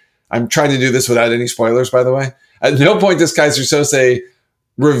himself, I'm trying to do this without any spoilers, by the way. At no point does Keyser Söze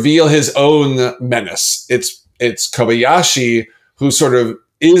reveal his own menace. It's Kobayashi who sort of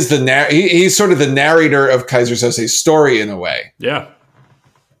is he's sort of the narrator of Keyser Söze's story in a way. Yeah.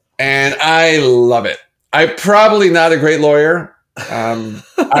 And I love it. I'm probably not a great lawyer.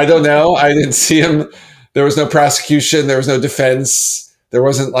 I don't know. I didn't see him. There was no prosecution. There was no defense. There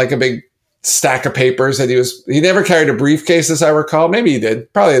wasn't like a big stack of papers that he never carried a briefcase, as I recall. Maybe he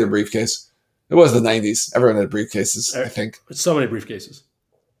did. Probably had a briefcase. It was the 90s. Everyone had briefcases, I think. So many briefcases.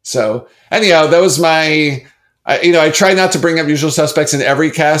 So anyhow, that was I try not to bring up Usual Suspects in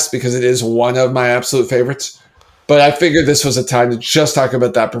every cast because it is one of my absolute favorites. But I figured this was a time to just talk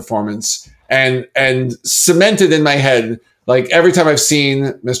about that performance and cemented in my head. Like every time I've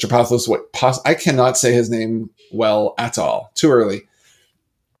seen Mr. Postlethwaite, I cannot say his name well at all. Too early.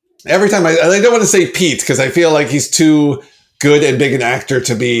 Every time I don't want to say Pete because I feel like he's too good and big an actor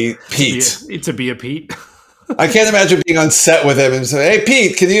to be Pete. To be a Pete. I can't imagine being on set with him and say, "Hey,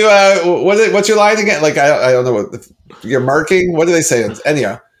 Pete, can you? What's your line again?" Like I don't know what you're marking. What do they say?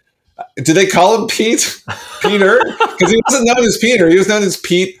 Anyhow, do they call him Pete? Peter? Because he wasn't known as Peter. He was known as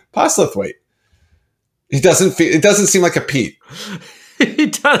Pete Postlethwaite. It doesn't seem like a Pete. He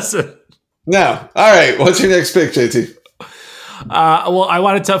doesn't. No. All right. What's your next pick, JT? Well, I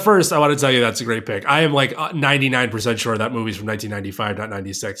want to tell you that's a great pick. I am like 99% sure that movie's from 1995, not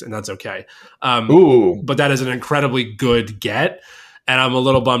 96, and that's okay. But that is an incredibly good get, and I'm a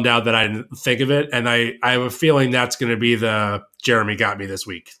little bummed out that I didn't think of it, and I have a feeling that's going to be the Jeremy got me this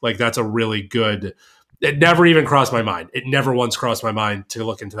week. Like, that's a really good... It never even crossed my mind. It never once crossed my mind to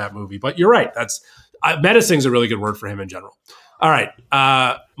look into that movie. But you're right. Menacing's a really good word for him in general. All right.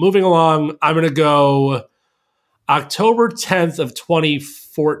 Moving along, I'm going to go... October 10th of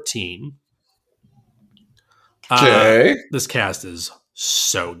 2014. Okay. This cast is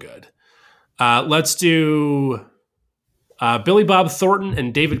so good. Let's do Billy Bob Thornton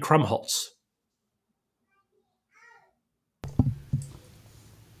and David Krumholtz.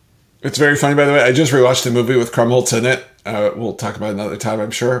 It's very funny, by the way. I just rewatched the movie with Krumholtz in it. We'll talk about it another time,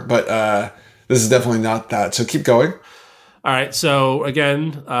 I'm sure. But this is definitely not that. So keep going. All right, so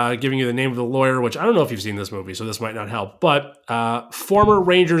again, giving you the name of the lawyer, which I don't know if you've seen this movie, so this might not help, but former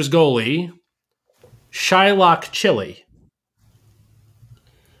Rangers goalie, Shylock Chili.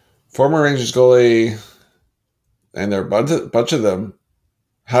 Former Rangers goalie, and there are a bunch of them.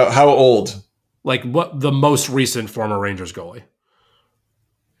 How old? Like what the most recent former Rangers goalie?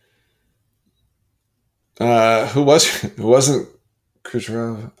 Who wasn't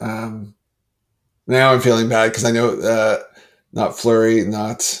Kucherov? Now I'm feeling bad because I know not Fleury,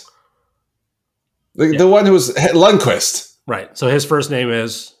 not the one who was Lundqvist. Right. So his first name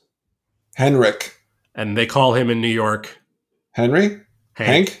is Henrik, and they call him in New York Henry.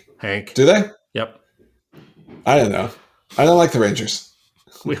 Hank. Do they? Yep. I don't know. I don't like the Rangers.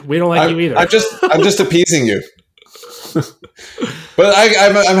 We don't like you either. I'm just appeasing you. But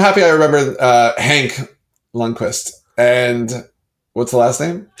I'm happy I remember Hank Lundqvist. And what's the last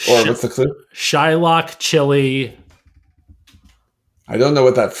name? Or what's the clue? Shylock Chili. I don't know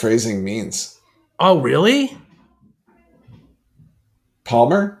what that phrasing means. Oh, really?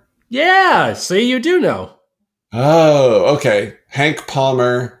 Palmer? Yeah. See, you do know. Oh, okay. Hank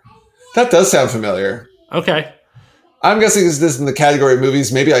Palmer. That does sound familiar. Okay. I'm guessing this is in the category of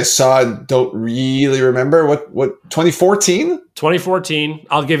movies maybe I saw and don't really remember. What 2014? 2014.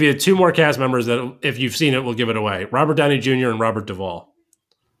 I'll give you 2 more cast members that, if you've seen it, will give it away. Robert Downey Jr. and Robert Duvall.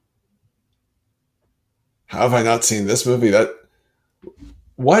 How have I not seen this movie?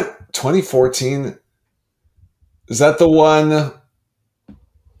 What? 2014? Is that the one?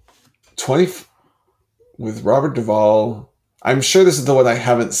 With Robert Duvall? I'm sure this is the one I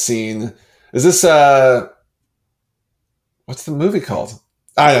haven't seen. Is this what's the movie called?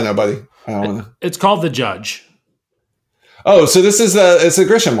 I don't know, buddy. I don't want to. It's called The Judge. Oh, so this is it's a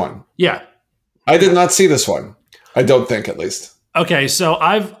Grisham one. Yeah. I did not see this one. I don't think, at least. Okay, so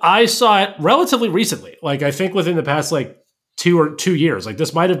I saw it relatively recently. Like, I think within the past 2 years. Like,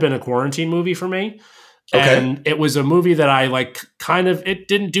 this might have been a quarantine movie for me. Okay. And it was a movie that I it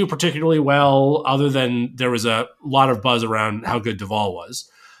didn't do particularly well, other than there was a lot of buzz around how good Duvall was.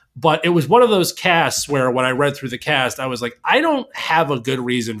 But it was one of those casts where when I read through the cast, I was like, I don't have a good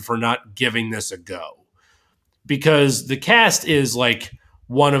reason for not giving this a go. Because the cast is like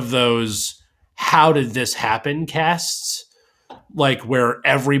one of those how did this happen casts, like where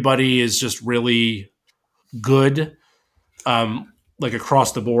everybody is just really good, like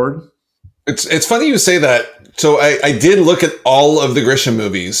across the board. It's funny you say that. So I did look at all of the Grisham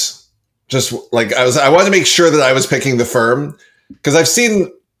movies. Just like I wanted to make sure that I was picking The Firm, because I've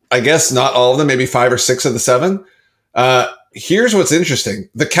seen, I guess, not all of them, maybe 5 or 6 of the 7. Here's what's interesting.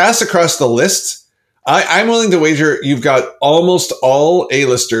 The cast across the list, I'm willing to wager you've got almost all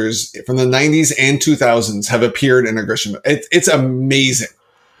A-listers from the 90s and 2000s have appeared in a Grisham. It's amazing.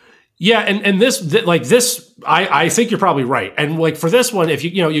 Yeah, and this, I think you're probably right. And like for this one, if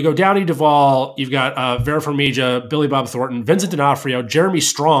you go Downey Duvall, you've got Vera Farmiga, Billy Bob Thornton, Vincent D'Onofrio, Jeremy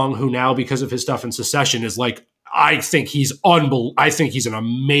Strong, who now because of his stuff in Succession is like, I think he's an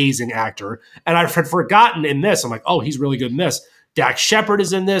amazing actor. And I had forgotten in this, I'm like, oh, he's really good in this. Dax Shepard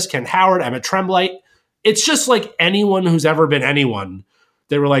is in this, Ken Howard, Emma Tremblay. It's just like anyone who's ever been anyone.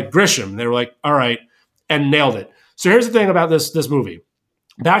 They were like Grisham. They were like, all right, and nailed it. So here's the thing about this movie.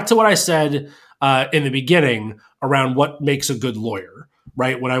 Back to what I said in the beginning around what makes a good lawyer,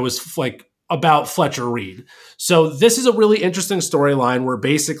 right? When I was like about Fletcher Reed. So this is a really interesting storyline where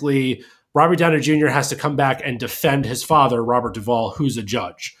basically Robert Downey Jr. has to come back and defend his father, Robert Duvall, who's a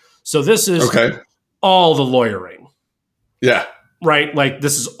judge. So this is all the lawyering. Yeah. Right? Like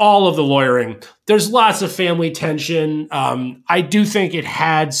this is all of the lawyering. There's lots of family tension. I do think it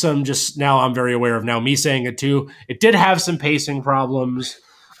had some, just now I'm very aware of now me saying it too. It did have some pacing problems.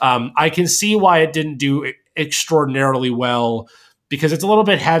 I can see why it didn't do extraordinarily well because it's a little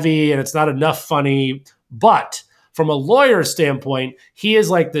bit heavy and it's not enough funny. But from a lawyer standpoint, he is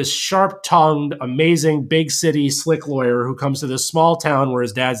like this sharp-tongued, amazing, big city, slick lawyer who comes to this small town where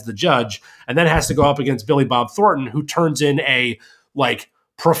his dad's the judge and then has to go up against Billy Bob Thornton, who turns in a like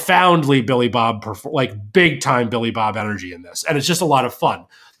profoundly Billy Bob, like big-time Billy Bob energy in this. And it's just a lot of fun.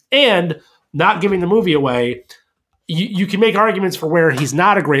 And not giving the movie away, you can make arguments for where he's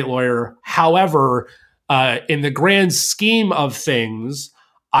not a great lawyer. However, in the grand scheme of things,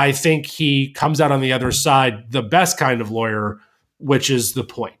 I think he comes out on the other side the best kind of lawyer, which is the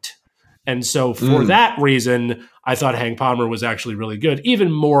point. And so for that reason, I thought Hank Palmer was actually really good,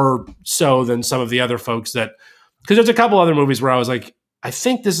 even more so than some of the other folks that, because there's a couple other movies where I was like, I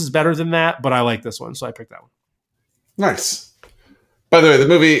think this is better than that, but I like this one. So I picked that one. Nice. By the way, the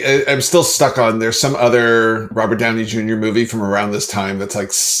movie I'm still stuck on. There's some other Robert Downey Jr. movie from around this time that's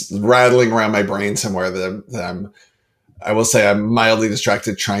like rattling around my brain somewhere I will say I'm mildly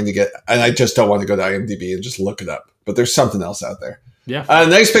distracted trying to get, and I just don't want to go to IMDb and just look it up. But there's something else out there. Yeah.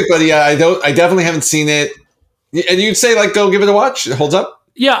 Nice pick, buddy. I definitely haven't seen it. And you'd say like, go give it a watch. It holds up.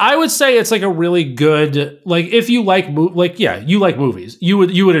 Yeah, I would say it's like a really good, like if you like, you like movies, you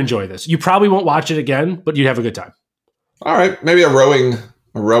would enjoy this. You probably won't watch it again, but you'd have a good time. All right, maybe a rowing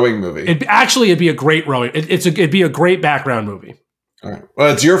movie. It'd be a great rowing. It'd be a great background movie. All right.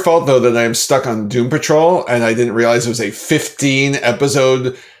 Well, it's your fault though that I'm stuck on Doom Patrol and I didn't realize it was a 15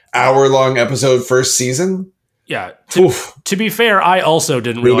 episode, hour-long episode first season. Yeah. To be fair, I also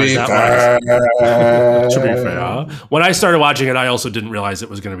didn't realize that. To be fair, when I started watching it, I also didn't realize it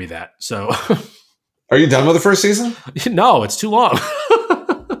was going to be that. So, are you done with the first season? No, it's too long.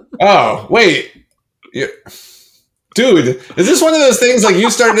 Oh, wait. Dude, is this one of those things like you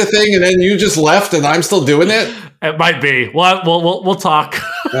started a thing and then you just left and I'm still doing it? It might be. We'll talk.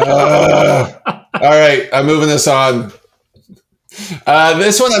 All right, I'm moving this on.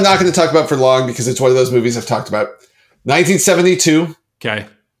 This one I'm not going to talk about for long because it's one of those movies I've talked about. 1972. Okay.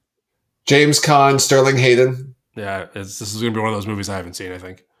 James Caan, Sterling Hayden. Yeah, this is going to be one of those movies I haven't seen, I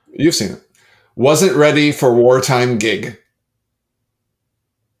think. You've seen it. Wasn't ready for wartime gig.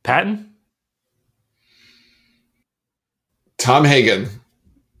 Patton? Tom Hagen.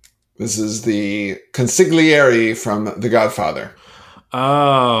 This is the consigliere from The Godfather.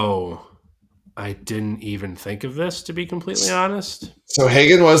 Oh, I didn't even think of this, to be completely honest. So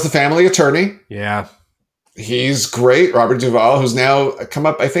Hagen was the family attorney. Yeah. He's great. Robert Duvall, who's now come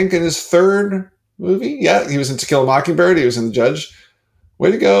up, I think, in his third movie. Yeah, he was in To Kill a Mockingbird. He was in The Judge.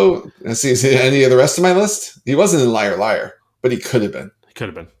 Way to go. Let's see, is he in any of the rest of my list? He wasn't in Liar Liar, but he could have been. He could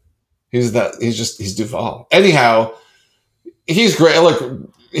have been. He's Duvall. Anyhow, he's great.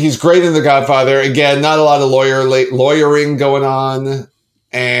 Look, he's great in The Godfather. Again, not a lot of lawyering going on.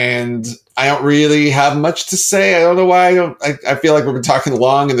 And I don't really have much to say. I don't know why. I feel like we've been talking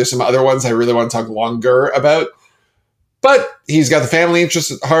long, and there's some other ones I really want to talk longer about. But he's got the family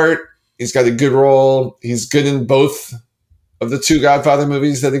interest at heart. He's got a good role. He's good in both of the two Godfather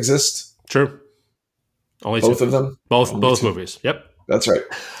movies that exist. True. Only both two. Of them. Both movies. Yep. That's right.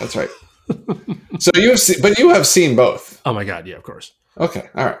 So you have seen both. Oh my God! Yeah, of course. Okay.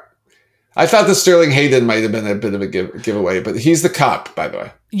 All right. I thought the Sterling Hayden might have been a bit of a giveaway, but he's the cop, by the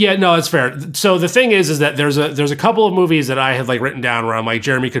way. Yeah, no, it's fair. So the thing is that there's a couple of movies that I had like written down where I'm like,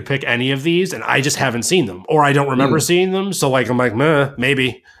 Jeremy could pick any of these, and I just haven't seen them, or I don't remember seeing them. So like, I'm like, meh,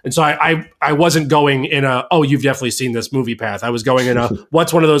 maybe. And so I wasn't going in a, oh, you've definitely seen this movie path. I was going in a,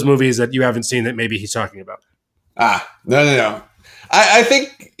 what's one of those movies that you haven't seen that maybe he's talking about? No. I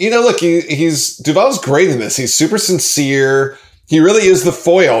think, look, he's Duvall's great in this. He's super sincere. He really is the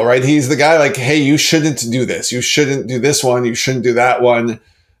foil, right? He's the guy like, hey, you shouldn't do this. You shouldn't do this one. You shouldn't do that one.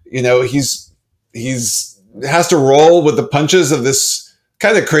 He's has to roll with the punches of this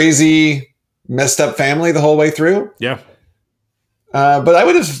kind of crazy, messed up family the whole way through. Yeah. But I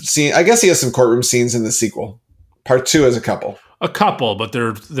would have seen, I guess he has some courtroom scenes in the sequel. Part 2 has a couple. A couple, but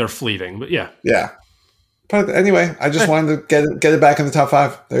they're fleeting. But yeah. Yeah. But anyway, I just wanted to get it back in the top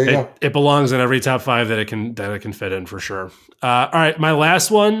 5. There you go. It belongs in every top 5 that it can fit in for sure. All right, my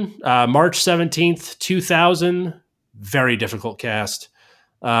last one, March 17th, 2000. Very difficult cast.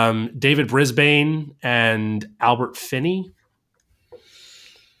 David Brisbane and Albert Finney.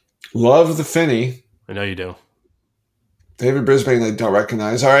 Love the Finney. I know you do. David Brisbane, I don't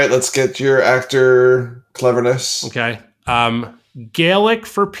recognize. All right, let's get your actor cleverness. Okay. Gaelic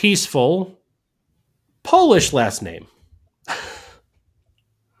for peaceful. Polish last name.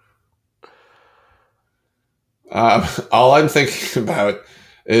 All I'm thinking about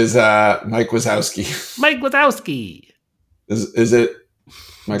is Mike Wazowski. Mike Wazowski. Is it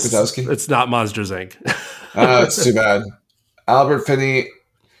Mike Wazowski? It's not Monsters, Inc. It's too bad. Albert Finney.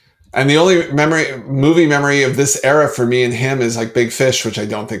 And the only movie memory of this era for me and him is like Big Fish, which I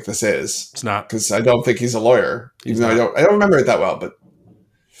don't think this is. It's not. Because I don't think he's a lawyer. Even though I don't remember it that well, but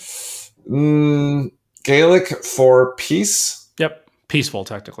Gaelic for peace? Yep. Peaceful,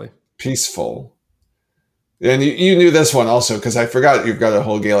 technically. Peaceful. And you knew this one also, because I forgot you've got a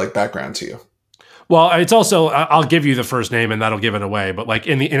whole Gaelic background to you. Well, it's also, I'll give you the first name and that'll give it away. But like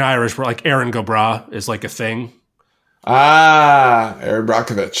in Irish, we're like Aaron Gobra is like a thing. Aaron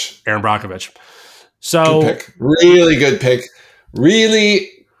Brockovich. So good pick. Really good pick. Really,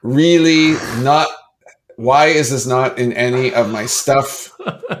 really not. Why is this not in any of my stuff?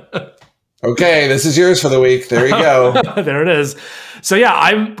 Okay, this is yours for the week. There you go. There it is. So yeah,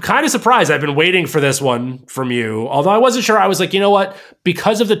 I'm kind of surprised. I've been waiting for this one from you. Although I wasn't sure. I was like, you know what?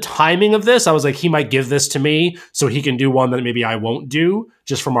 Because of the timing of this, I was like, he might give this to me so he can do one that maybe I won't do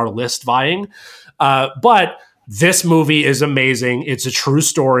just from our list vying. But this movie is amazing. It's a true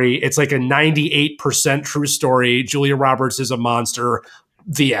story. It's like a 98% true story. Julia Roberts is a monster.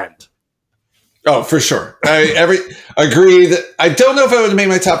 The end. Oh, for sure. Agreed. I don't know if I would have made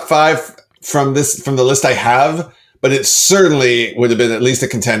my top 5 from the list I have, but it certainly would have been at least a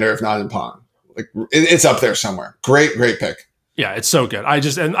contender, if not in Pong. Like it's up there somewhere. Great pick. Yeah, it's so good.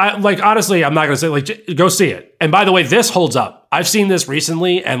 Honestly, I'm not going to say like go see it. And by the way, this holds up. I've seen this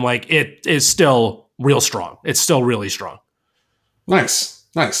recently, and like it is still real strong. It's still really strong. Nice.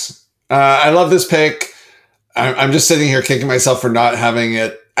 I love this pick. I'm just sitting here kicking myself for not having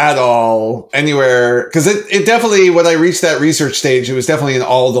it at all anywhere, because it definitely, when I reached that research stage, it was definitely in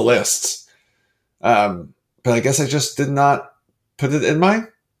all the lists. But I guess I just did not put it in my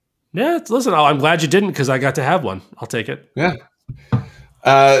Yeah, listen, I'm glad you didn't because I got to have one. I'll take it. Yeah.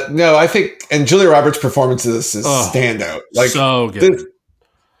 No, I think, and Julia Roberts' performance of this is standout. Like, so good.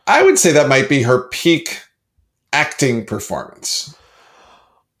 I would say that might be her peak acting performance.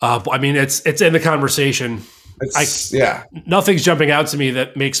 I mean, it's in the conversation. Nothing's jumping out to me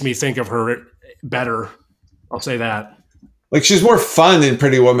that makes me think of her better. I'll say that. Like, she's more fun in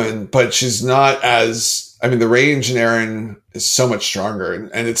Pretty Woman, but she's not as, I mean, the range in Erin is so much stronger.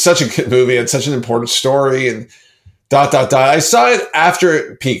 And it's such a good movie and such an important story and ... I saw it after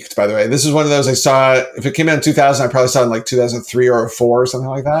it peaked, by the way. This is one of those I saw, if it came out in 2000, I probably saw it in like 2003 or 4 or something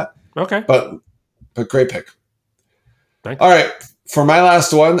like that. Okay. But great pick. Thanks. All right. For my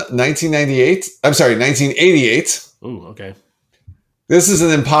last one, 1988. Ooh, okay. This is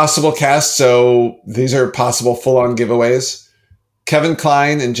an impossible cast, so these are possible full-on giveaways. Kevin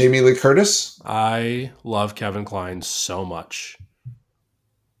Kline and Jamie Lee Curtis. I love Kevin Kline so much.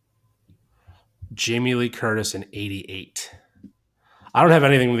 Jamie Lee Curtis in 88. I don't have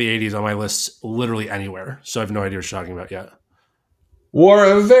anything with the 80s on my list literally anywhere, so I have no idea what you're talking about yet. Wore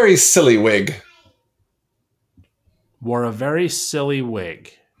a very silly wig. This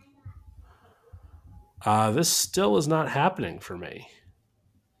still is not happening for me.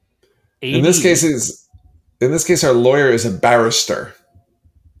 80. In this case, our lawyer is a barrister.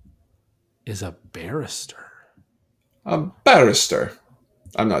 A barrister.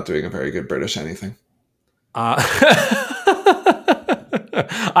 I'm not doing a very good British anything. I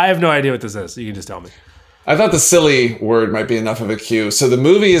have no idea what this is. You can just tell me. I thought the silly word might be enough of a cue. So the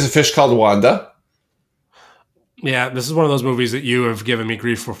movie is A Fish Called Wanda. Yeah, this is one of those movies that you have given me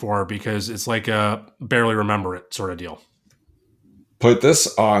grief for because it's like a barely remember it sort of deal. Put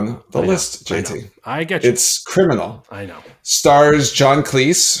this on the list, JT. I get you. It's Criminal. I know. Stars John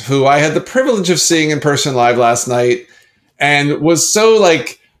Cleese, who I had the privilege of seeing in person live last night and was so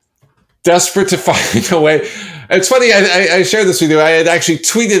like desperate to find a way. It's funny, I shared this with you. I had actually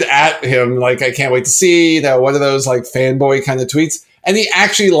tweeted at him, like, I can't wait to see, one of those like fanboy kind of tweets. And he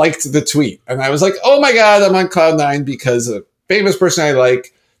actually liked the tweet. And I was like, oh my God, I'm on cloud nine because a famous person I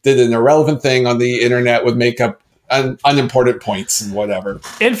like did an irrelevant thing on the internet with makeup unimportant points and whatever.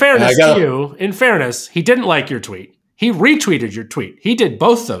 In fairness he didn't like your tweet. He retweeted your tweet. He did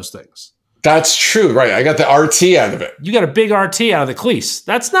both those things. That's true, right? I got the RT out of it. You got a big RT out of the Cleese.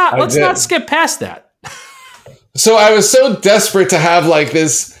 Let's not skip past that. So I was so desperate to have like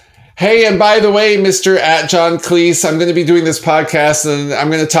this, hey, and by the way, Mr. at John Cleese, I'm going to be doing this podcast and I'm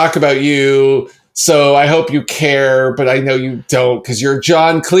going to talk about you. So I hope you care, but I know you don't because you're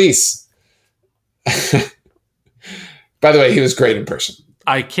John Cleese. By the way, he was great in person.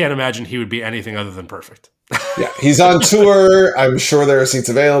 I can't imagine he would be anything other than perfect. Yeah, he's on tour. I'm sure there are seats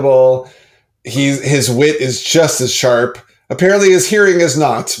available. His wit is just as sharp. Apparently his hearing is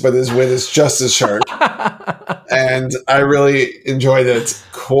not, but his wit is just as sharp. And I really enjoyed it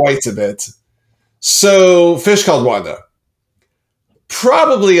quite a bit. So, Fish Called Wanda.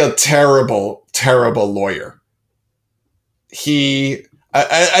 Probably a terrible, terrible lawyer.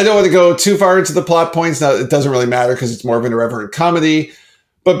 I don't want to go too far into the plot points. Now, it doesn't really matter because it's more of an irreverent comedy.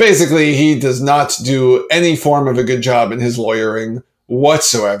 But basically, he does not do any form of a good job in his lawyering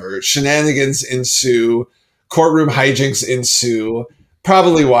whatsoever. Shenanigans ensue. Courtroom hijinks ensue.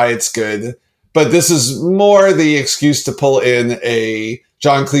 Probably why it's good. But this is more the excuse to pull in a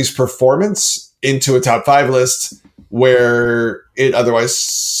John Cleese performance into a top 5 list where it otherwise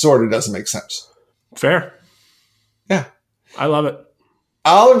sort of doesn't make sense. Fair. Yeah. I love it.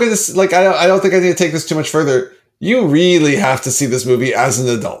 All I'm going to, like, I don't think I need to take this too much further. You really have to see this movie as an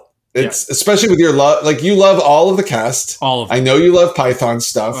adult. It's especially with your love, like you love all of the cast. All of them. I know you love Python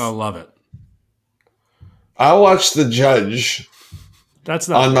stuff. I love it. I'll watch The Judge. That's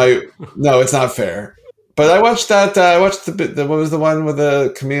not no, it's not fair. But I watched that. I watched what was the one with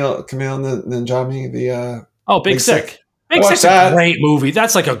the Camille Nanjiani? Big Sick. Big Sick's a great movie.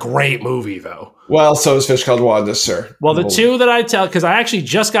 That's like a great movie, though. Well, so is Fish Called Wanda, sir. Well, the two that I tell, because I actually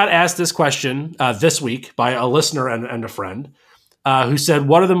just got asked this question this week by a listener and a friend who said,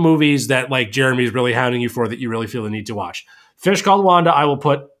 what are the movies that like Jeremy's really hounding you for that you really feel the need to watch? Fish Called Wanda, I will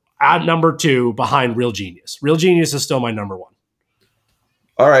put at number 2 behind Real Genius. Real Genius is still my number 1.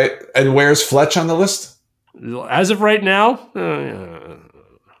 All right. And where's Fletch on the list? As of right now.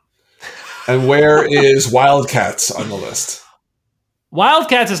 And where is Wildcats on the list?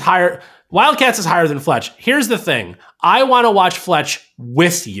 Wildcats is higher than Fletch. Here's the thing. I want to watch Fletch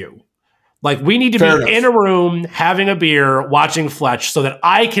with you. Like, we need to Fair be enough. in a room having a beer, watching Fletch, so that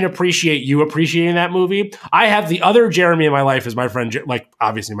I can appreciate you appreciating that movie. I have the other Jeremy in my life as my friend, like,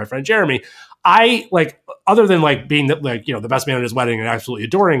 obviously my friend Jeremy. I, like, other than, like, being, like, you know, the best man at his wedding and absolutely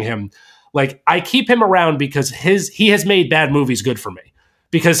adoring him, like, I keep him around because he has made bad movies good for me.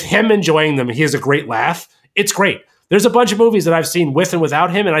 Because him enjoying them, he has a great laugh. It's great. There's a bunch of movies that I've seen with and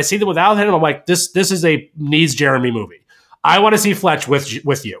without him, and I see them without him, and I'm like, this is a needs Jeremy movie. I want to see Fletch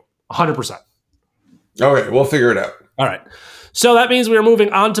with you. 100%. Okay, we'll figure it out. All right. So that means we're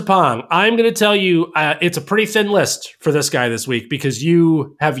moving on to Pong. I'm going to tell you it's a pretty thin list for this guy this week because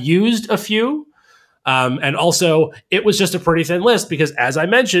you have used a few. And also, it was just a pretty thin list because, as I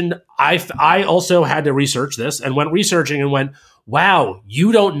mentioned, I also had to research this and went researching and went, wow,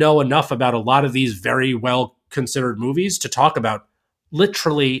 you don't know enough about a lot of these very well-considered movies to talk about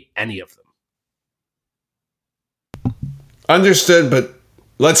literally any of them. Understood, but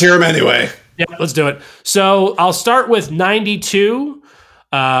let's hear them anyway. Yeah, let's do it. So I'll start with 92.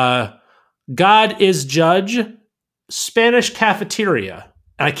 God is Judge, Spanish Cafeteria.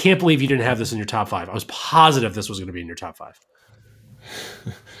 And I can't believe you didn't have this in your top 5. I was positive this was going to be in your top 5.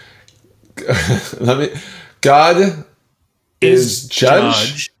 God is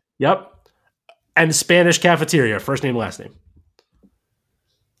Judge. Yep. And Spanish Cafeteria, first name, last name.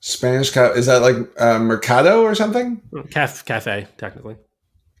 Spanish is that like Mercado or something? Cafe, technically.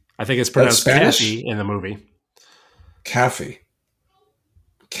 I think it's pronounced Spanish in the movie. Cafe.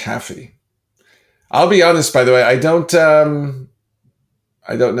 I'll be honest, by the way, I don't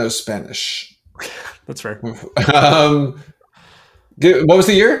know Spanish. That's fair. What was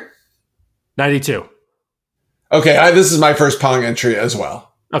the year? 92. Okay, this is my first Pong entry as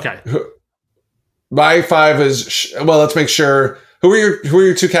well. Okay. My 5 is well. Let's make sure. Who are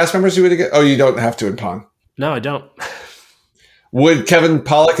your 2 cast members you would get? Oh, you don't have to in Pong. No, I don't. Would Kevin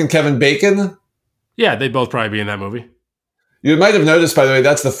Pollak and Kevin Bacon? Yeah, they'd both probably be in that movie. You might have noticed, by the way,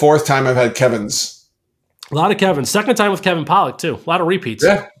 that's the 4th time I've had Kevins. A lot of Kevins. Second time with Kevin Pollak, too. A lot of repeats.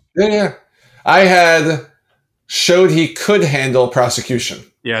 Yeah. I had showed he could handle prosecution.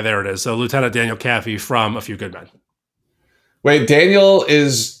 Yeah, there it is. So Lieutenant Daniel Kaffee from A Few Good Men. Wait, Daniel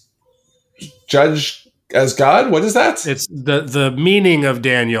is judge as God? What is that? It's the meaning of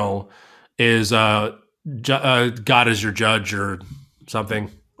Daniel is God is your judge or something.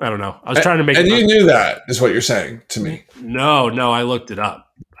 I don't know. I was trying to make and you knew that is what you're saying to me. No, I looked it up.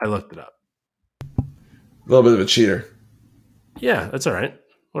 A little bit of a cheater. Yeah, that's all right.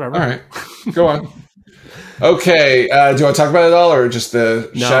 Whatever. All right. Go on. Okay. Do you want to talk about it all or just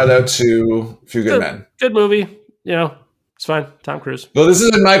the shout out to A Few Good Men? Good movie. You know, it's fine. Tom Cruise. Well, this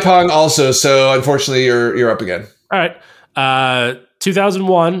is in my Pong also, so unfortunately you're up again. All right.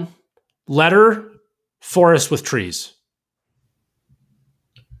 2001, Letter, Forest with Trees.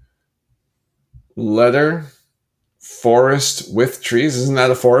 Letter, Forest with Trees. Isn't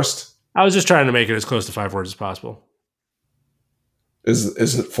that a forest? I was just trying to make it as close to 5 words as possible.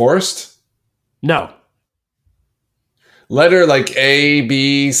 Is it forest? No. Letter like A,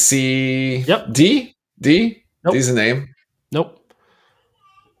 B, C, yep. D? Nope. D's a name? Nope.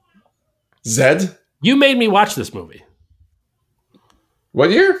 Z? You made me watch this movie. What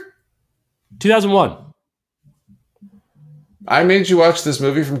year? 2001. I made you watch this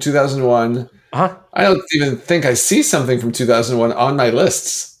movie from 2001. Uh-huh. I don't even think I see something from 2001 on my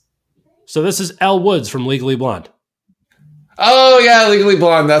lists. So this is Elle Woods from Legally Blonde. Oh, yeah, Legally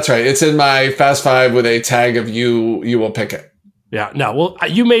Blonde. That's right. It's in my Fast Five with a tag of you will pick it. Yeah, no. Well, I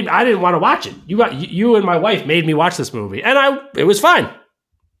didn't want to watch it. You and my wife made me watch this movie, and it was fine.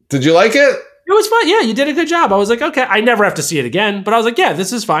 Did you like it? It was fun. Yeah, you did a good job. I was like, okay, I never have to see it again, but I was like, yeah,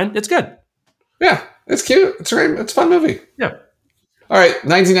 this is fine. It's good. Yeah, it's cute. It's great. It's a fun movie. Yeah. All right,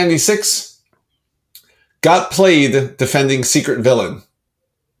 1996. Got played defending Secret Villain.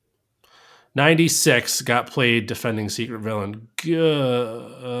 96 got played defending Secret Villain.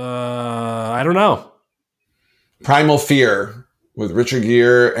 I don't know. Primal Fear with Richard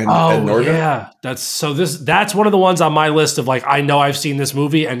Gere and Ed Norton. Yeah, that's one of the ones on my list of like I know I've seen this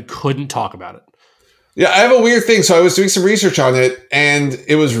movie and couldn't talk about it. Yeah, I have a weird thing. So I was doing some research on it, and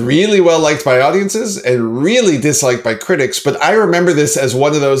it was really well liked by audiences and really disliked by critics. But I remember this as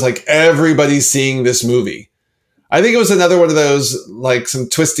one of those like everybody's seeing this movie. I think it was another one of those, like some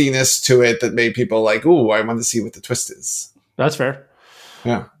twistiness to it that made people like, ooh, I want to see what the twist is. That's fair.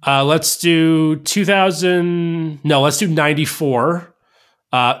 Yeah. Let's do 2000. No, let's do 94.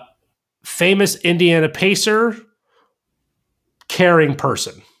 Famous Indiana Pacer, caring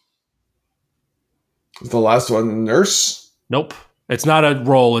person. The last one, nurse? Nope. It's not a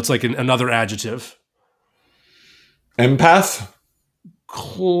role. It's like another adjective. Empath?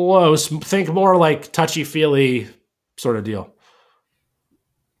 Close. Think more like touchy-feely sort of deal.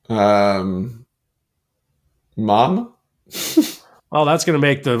 Mom? Well, that's going to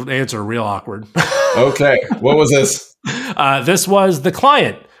make the answer real awkward. Okay. What was this? This was The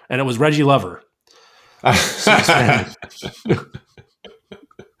Client, and it was Reggie Lover. Yep.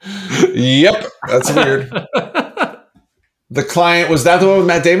 That's weird. The Client, was that the one with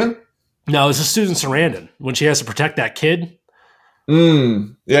Matt Damon? No, this is Susan Sarandon when she has to protect that kid.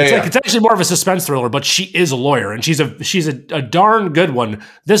 It's actually more of a suspense thriller, but she is a lawyer, and she's a darn good one.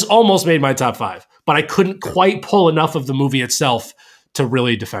 This almost made my top 5, but I couldn't quite pull enough of the movie itself to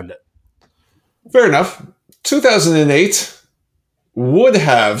really defend it. Fair enough. 2008 would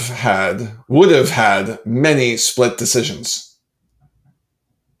have had many split decisions.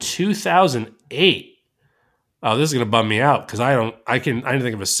 2008. Oh, this is going to bum me out because I didn't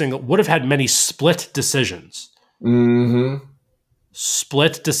think of a single. Would have had many split decisions. Mm-hmm.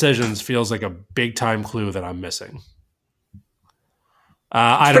 Split decisions feels like a big time clue that I'm missing.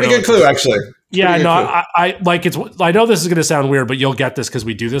 I don't know. Pretty good clue, actually. Yeah, no, I like it's. I know this is going to sound weird, but you'll get this because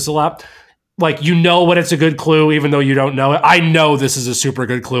we do this a lot. Like, you know when it's a good clue, even though you don't know it. I know this is a super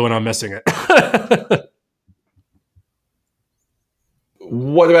good clue, and I'm missing it.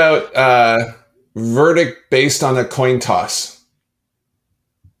 What about verdict based on a coin toss?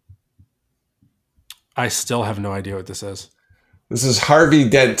 I still have no idea what this is. This is Harvey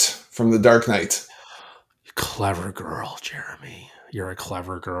Dent from The Dark Knight. Clever girl, Jeremy. You're a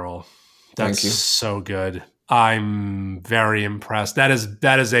clever girl. Thank you. So good. I'm very impressed. That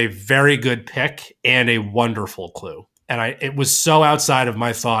is a very good pick and a wonderful clue. And it was so outside of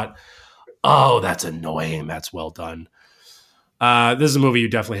my thought. Oh, that's annoying. That's well done. This is a movie you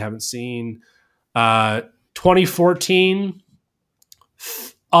definitely haven't seen. 2014,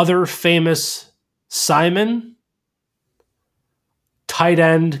 other famous Simon, tight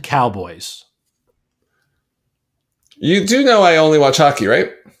end Cowboys. You do know I only watch hockey,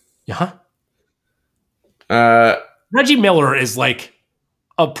 right? Yeah. Uh, Reggie Miller is like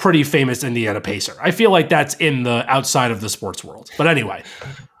a pretty famous Indiana Pacer. I feel like that's in the outside of the sports world. But anyway.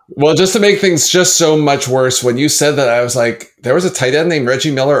 Well, just to make things just so much worse, when you said that, I was like, there was a tight end named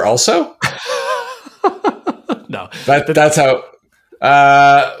Reggie Miller also? No. That's how...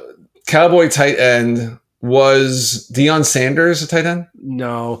 Cowboy tight end, was Deion Sanders a tight end?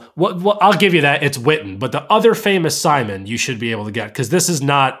 No. Well, I'll give you that. It's Witten. But the other famous Simon you should be able to get, because this is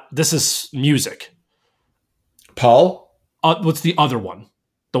music. Paul? What's the other one?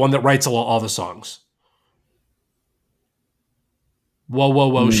 The one that writes all the songs. Whoa, whoa,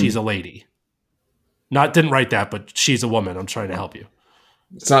 whoa, she's a lady. Didn't write that, but she's a woman. I'm trying to help you.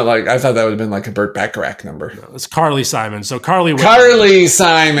 It's not like, I thought that would have been like a Burt Bacharach number. No, it's Carly Simon. So Carly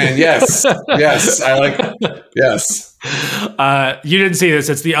Simon, yes. Yes, I like, yes. You didn't see this.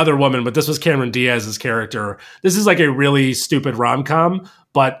 It's the other woman, but this was Cameron Diaz's character. This is like a really stupid rom-com,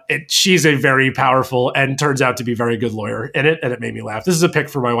 but she's a very powerful and turns out to be very good lawyer in it, and it made me laugh. This is a pick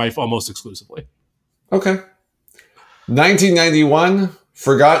for my wife almost exclusively. Okay. 1991,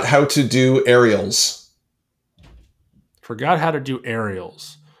 forgot how to do aerials. Forgot how to do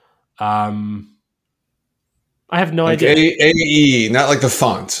aerials. I have no like idea. AE, not like the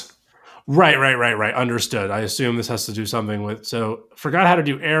font. Right. Understood. I assume this has to do something with... So, forgot how to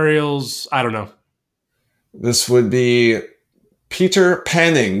do aerials. I don't know. This would be Peter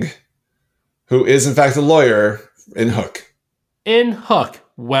Panning, who is in fact a lawyer in Hook. In Hook.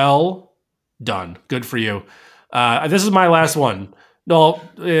 Well done. Good for you. This is my last one. No,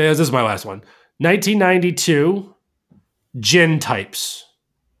 this is my last one. 1992... Gin types.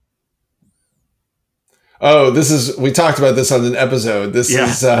 Oh, we talked about this on an episode. This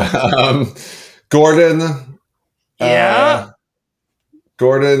is Gordon.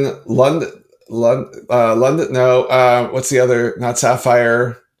 Gordon London. No, what's the other? Not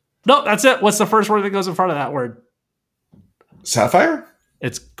Sapphire. No, that's it. What's the first word that goes in front of that word? Sapphire?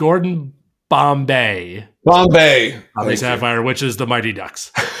 It's Gordon Bombay. Bombay Sapphire, which is the Mighty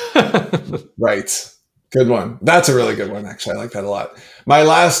Ducks. Right. Good one. That's a really good one, actually. I like that a lot. My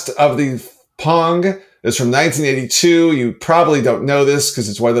last of the Pong is from 1982. You probably don't know this because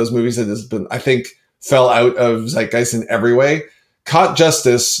it's one of those movies that has been, I think, fell out of zeitgeist in every way. Caught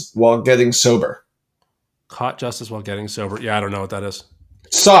Justice While Getting Sober. Caught Justice While Getting Sober. Yeah, I don't know what that is.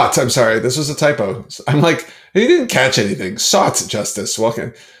 Sought. I'm sorry. This was a typo. I'm like, he didn't catch anything. Sought Justice.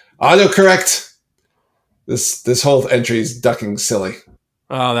 Welcome. Autocorrect. This whole entry is ducking silly.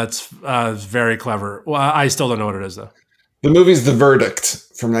 Oh, that's very clever. Well, I still don't know what it is, though. The movie's The Verdict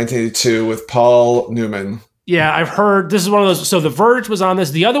from 1982 with Paul Newman. Yeah, I've heard. This is one of those. So The Verdict was on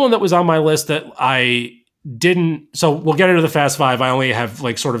this. The other one that was on my list that I didn't. So we'll get into the Fast Five. I only have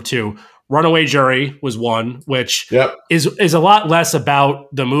like sort of two. Runaway Jury was one, which is a lot less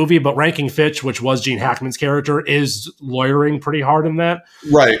about the movie, but Ranking Fitch, which was Gene Hackman's character, is lawyering pretty hard in that.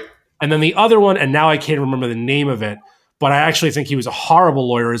 Right. And then the other one, and now I can't remember the name of it, but I actually think he was a horrible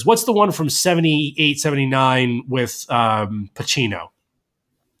lawyer, is what's the one from 78, 79 with Pacino?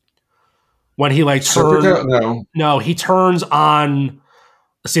 When he like turns... No, he turns on...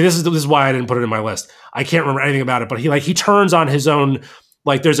 See, this is why I didn't put it in my list. I can't remember anything about it, but he turns on his own...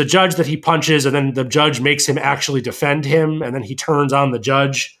 Like there's a judge that he punches and then the judge makes him actually defend him and then he turns on the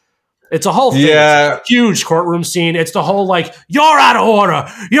judge. It's a whole thing. Yeah. It's a huge courtroom scene. It's the whole like, you're out of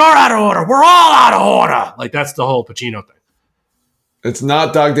order. You're out of order. We're all out of order. Like that's the whole Pacino thing. It's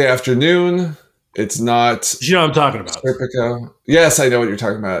not Dog Day Afternoon. It's not... You know what I'm talking about. Serpico. Yes, I know what you're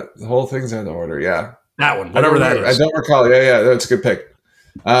talking about. The whole thing's out of order. Yeah. That one. Whatever that is. I don't recall. Yeah. That's a good pick.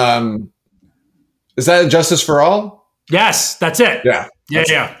 Is that Justice for All? Yes, that's it. Yeah.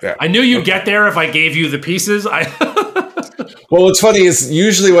 Yeah. I knew you'd get there if I gave you the pieces. Well, what's funny is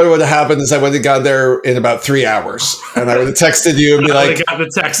usually what would have happened is I would have got there in about 3 hours, and I would have texted you and be like, got the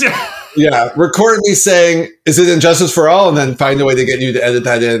text. Record me saying, "Is it Injustice for All?" and then find a way to get you to edit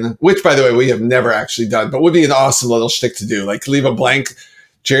that in. Which, by the way, we have never actually done, but would be an awesome little shtick to do. Like leave a blank.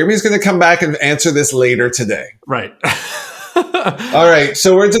 Jeremy's going to come back and answer this later today. Right. All right.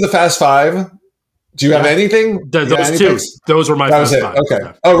 So we're into the Fast Five. Do you have anything? Those two. Those were my Fast Five. Okay.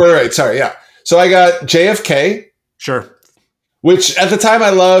 Yeah. Oh, right. Sorry. Yeah. So I got JFK. Sure. Which at the time I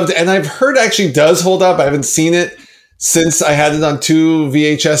loved, and I've heard actually does hold up. I haven't seen it since I had it on 2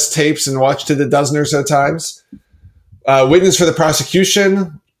 VHS tapes and watched it a dozen or so times. Witness for the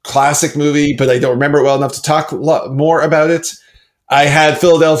Prosecution, classic movie, but I don't remember it well enough to talk more about it. I had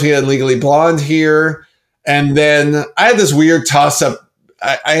Philadelphia and Legally Blonde here, and then I had this weird toss-up.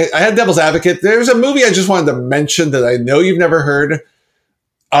 I had Devil's Advocate. There's a movie I just wanted to mention that I know you've never heard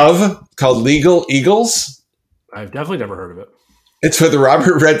of called Legal Eagles. I've definitely never heard of it. It's with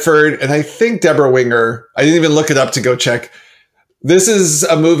Robert Redford and I think Deborah Winger. I didn't even look it up to go check. This is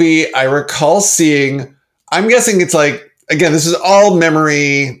a movie I recall seeing. I'm guessing it's like, again, this is all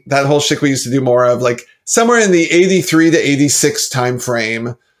memory, that whole shit we used to do more of, like somewhere in the 83 to 86 time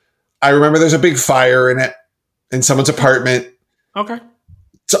frame. I remember there's a big fire in it in someone's apartment. Okay.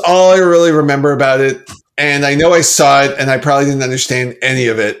 It's all I really remember about it. And I know I saw it and I probably didn't understand any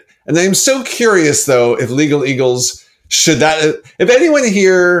of it. And I'm so curious, though, if Legal Eagles if anyone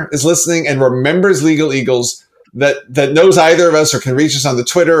here is listening and remembers Legal Eagles that knows either of us or can reach us on the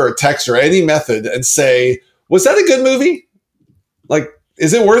Twitter or text or any method and say, was that a good movie? Like,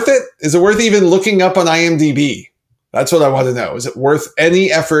 is it worth it? Is it worth even looking up on IMDb? That's what I want to know. Is it worth any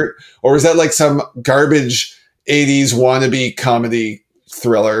effort? Or is that like some garbage 80s wannabe comedy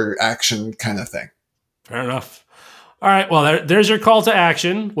thriller action kind of thing? Fair enough. All right. Well, there's your call to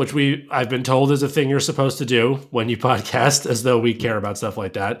action, which I've been told is a thing you're supposed to do when you podcast, as though we care about stuff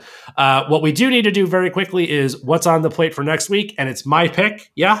like that. What we do need to do very quickly is what's on the plate for next week, and it's my pick.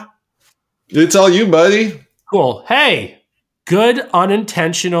 Yeah? It's all you, buddy. Cool. Hey, good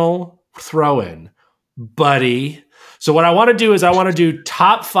unintentional throw-in, buddy. So what I want to do is I want to do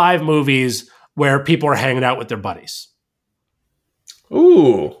top 5 movies where people are hanging out with their buddies.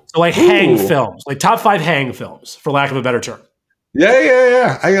 Ooh. So like hang films, like top 5 hang films, for lack of a better term.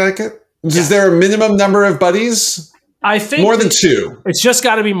 Yeah. I like it. Is there a minimum number of buddies? I think more than 2. It's just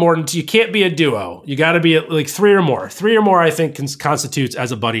got to be more than 2. You can't be a duo. You got to be like 3 or more. 3 or more, I think, constitutes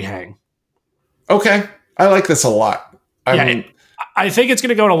as a buddy hang. Okay. I like this a lot. I think it's going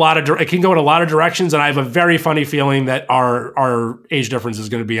to go in it can go in a lot of directions, and I have a very funny feeling that our age difference is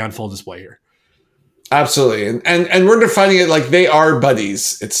going to be on full display here. Absolutely. And we're defining it like they are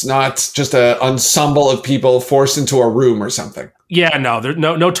buddies. It's not just an ensemble of people forced into a room or something. Yeah, no, there's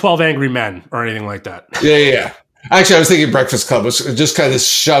no 12 Angry Men or anything like that. Yeah. Actually, I was thinking Breakfast Club was just kind of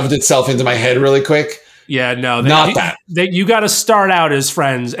shoved itself into my head really quick. Yeah, no. That you got to start out as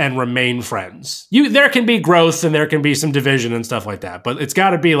friends and remain friends. There can be growth and there can be some division and stuff like that. But it's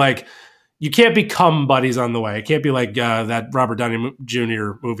got to be like, you can't become buddies on the way. It can't be like that Robert Downey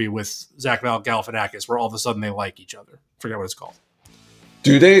Jr. movie with Zach Galifianakis, where all of a sudden they like each other. Forget what it's called.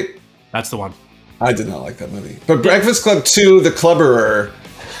 Due Date? That's the one. I did not like that movie. But Breakfast Club 2, The Clubberer,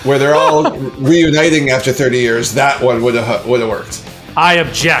 where they're all reuniting after 30 years, that one would have worked. I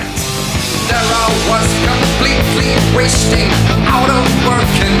object. There I was completely wasting out of work.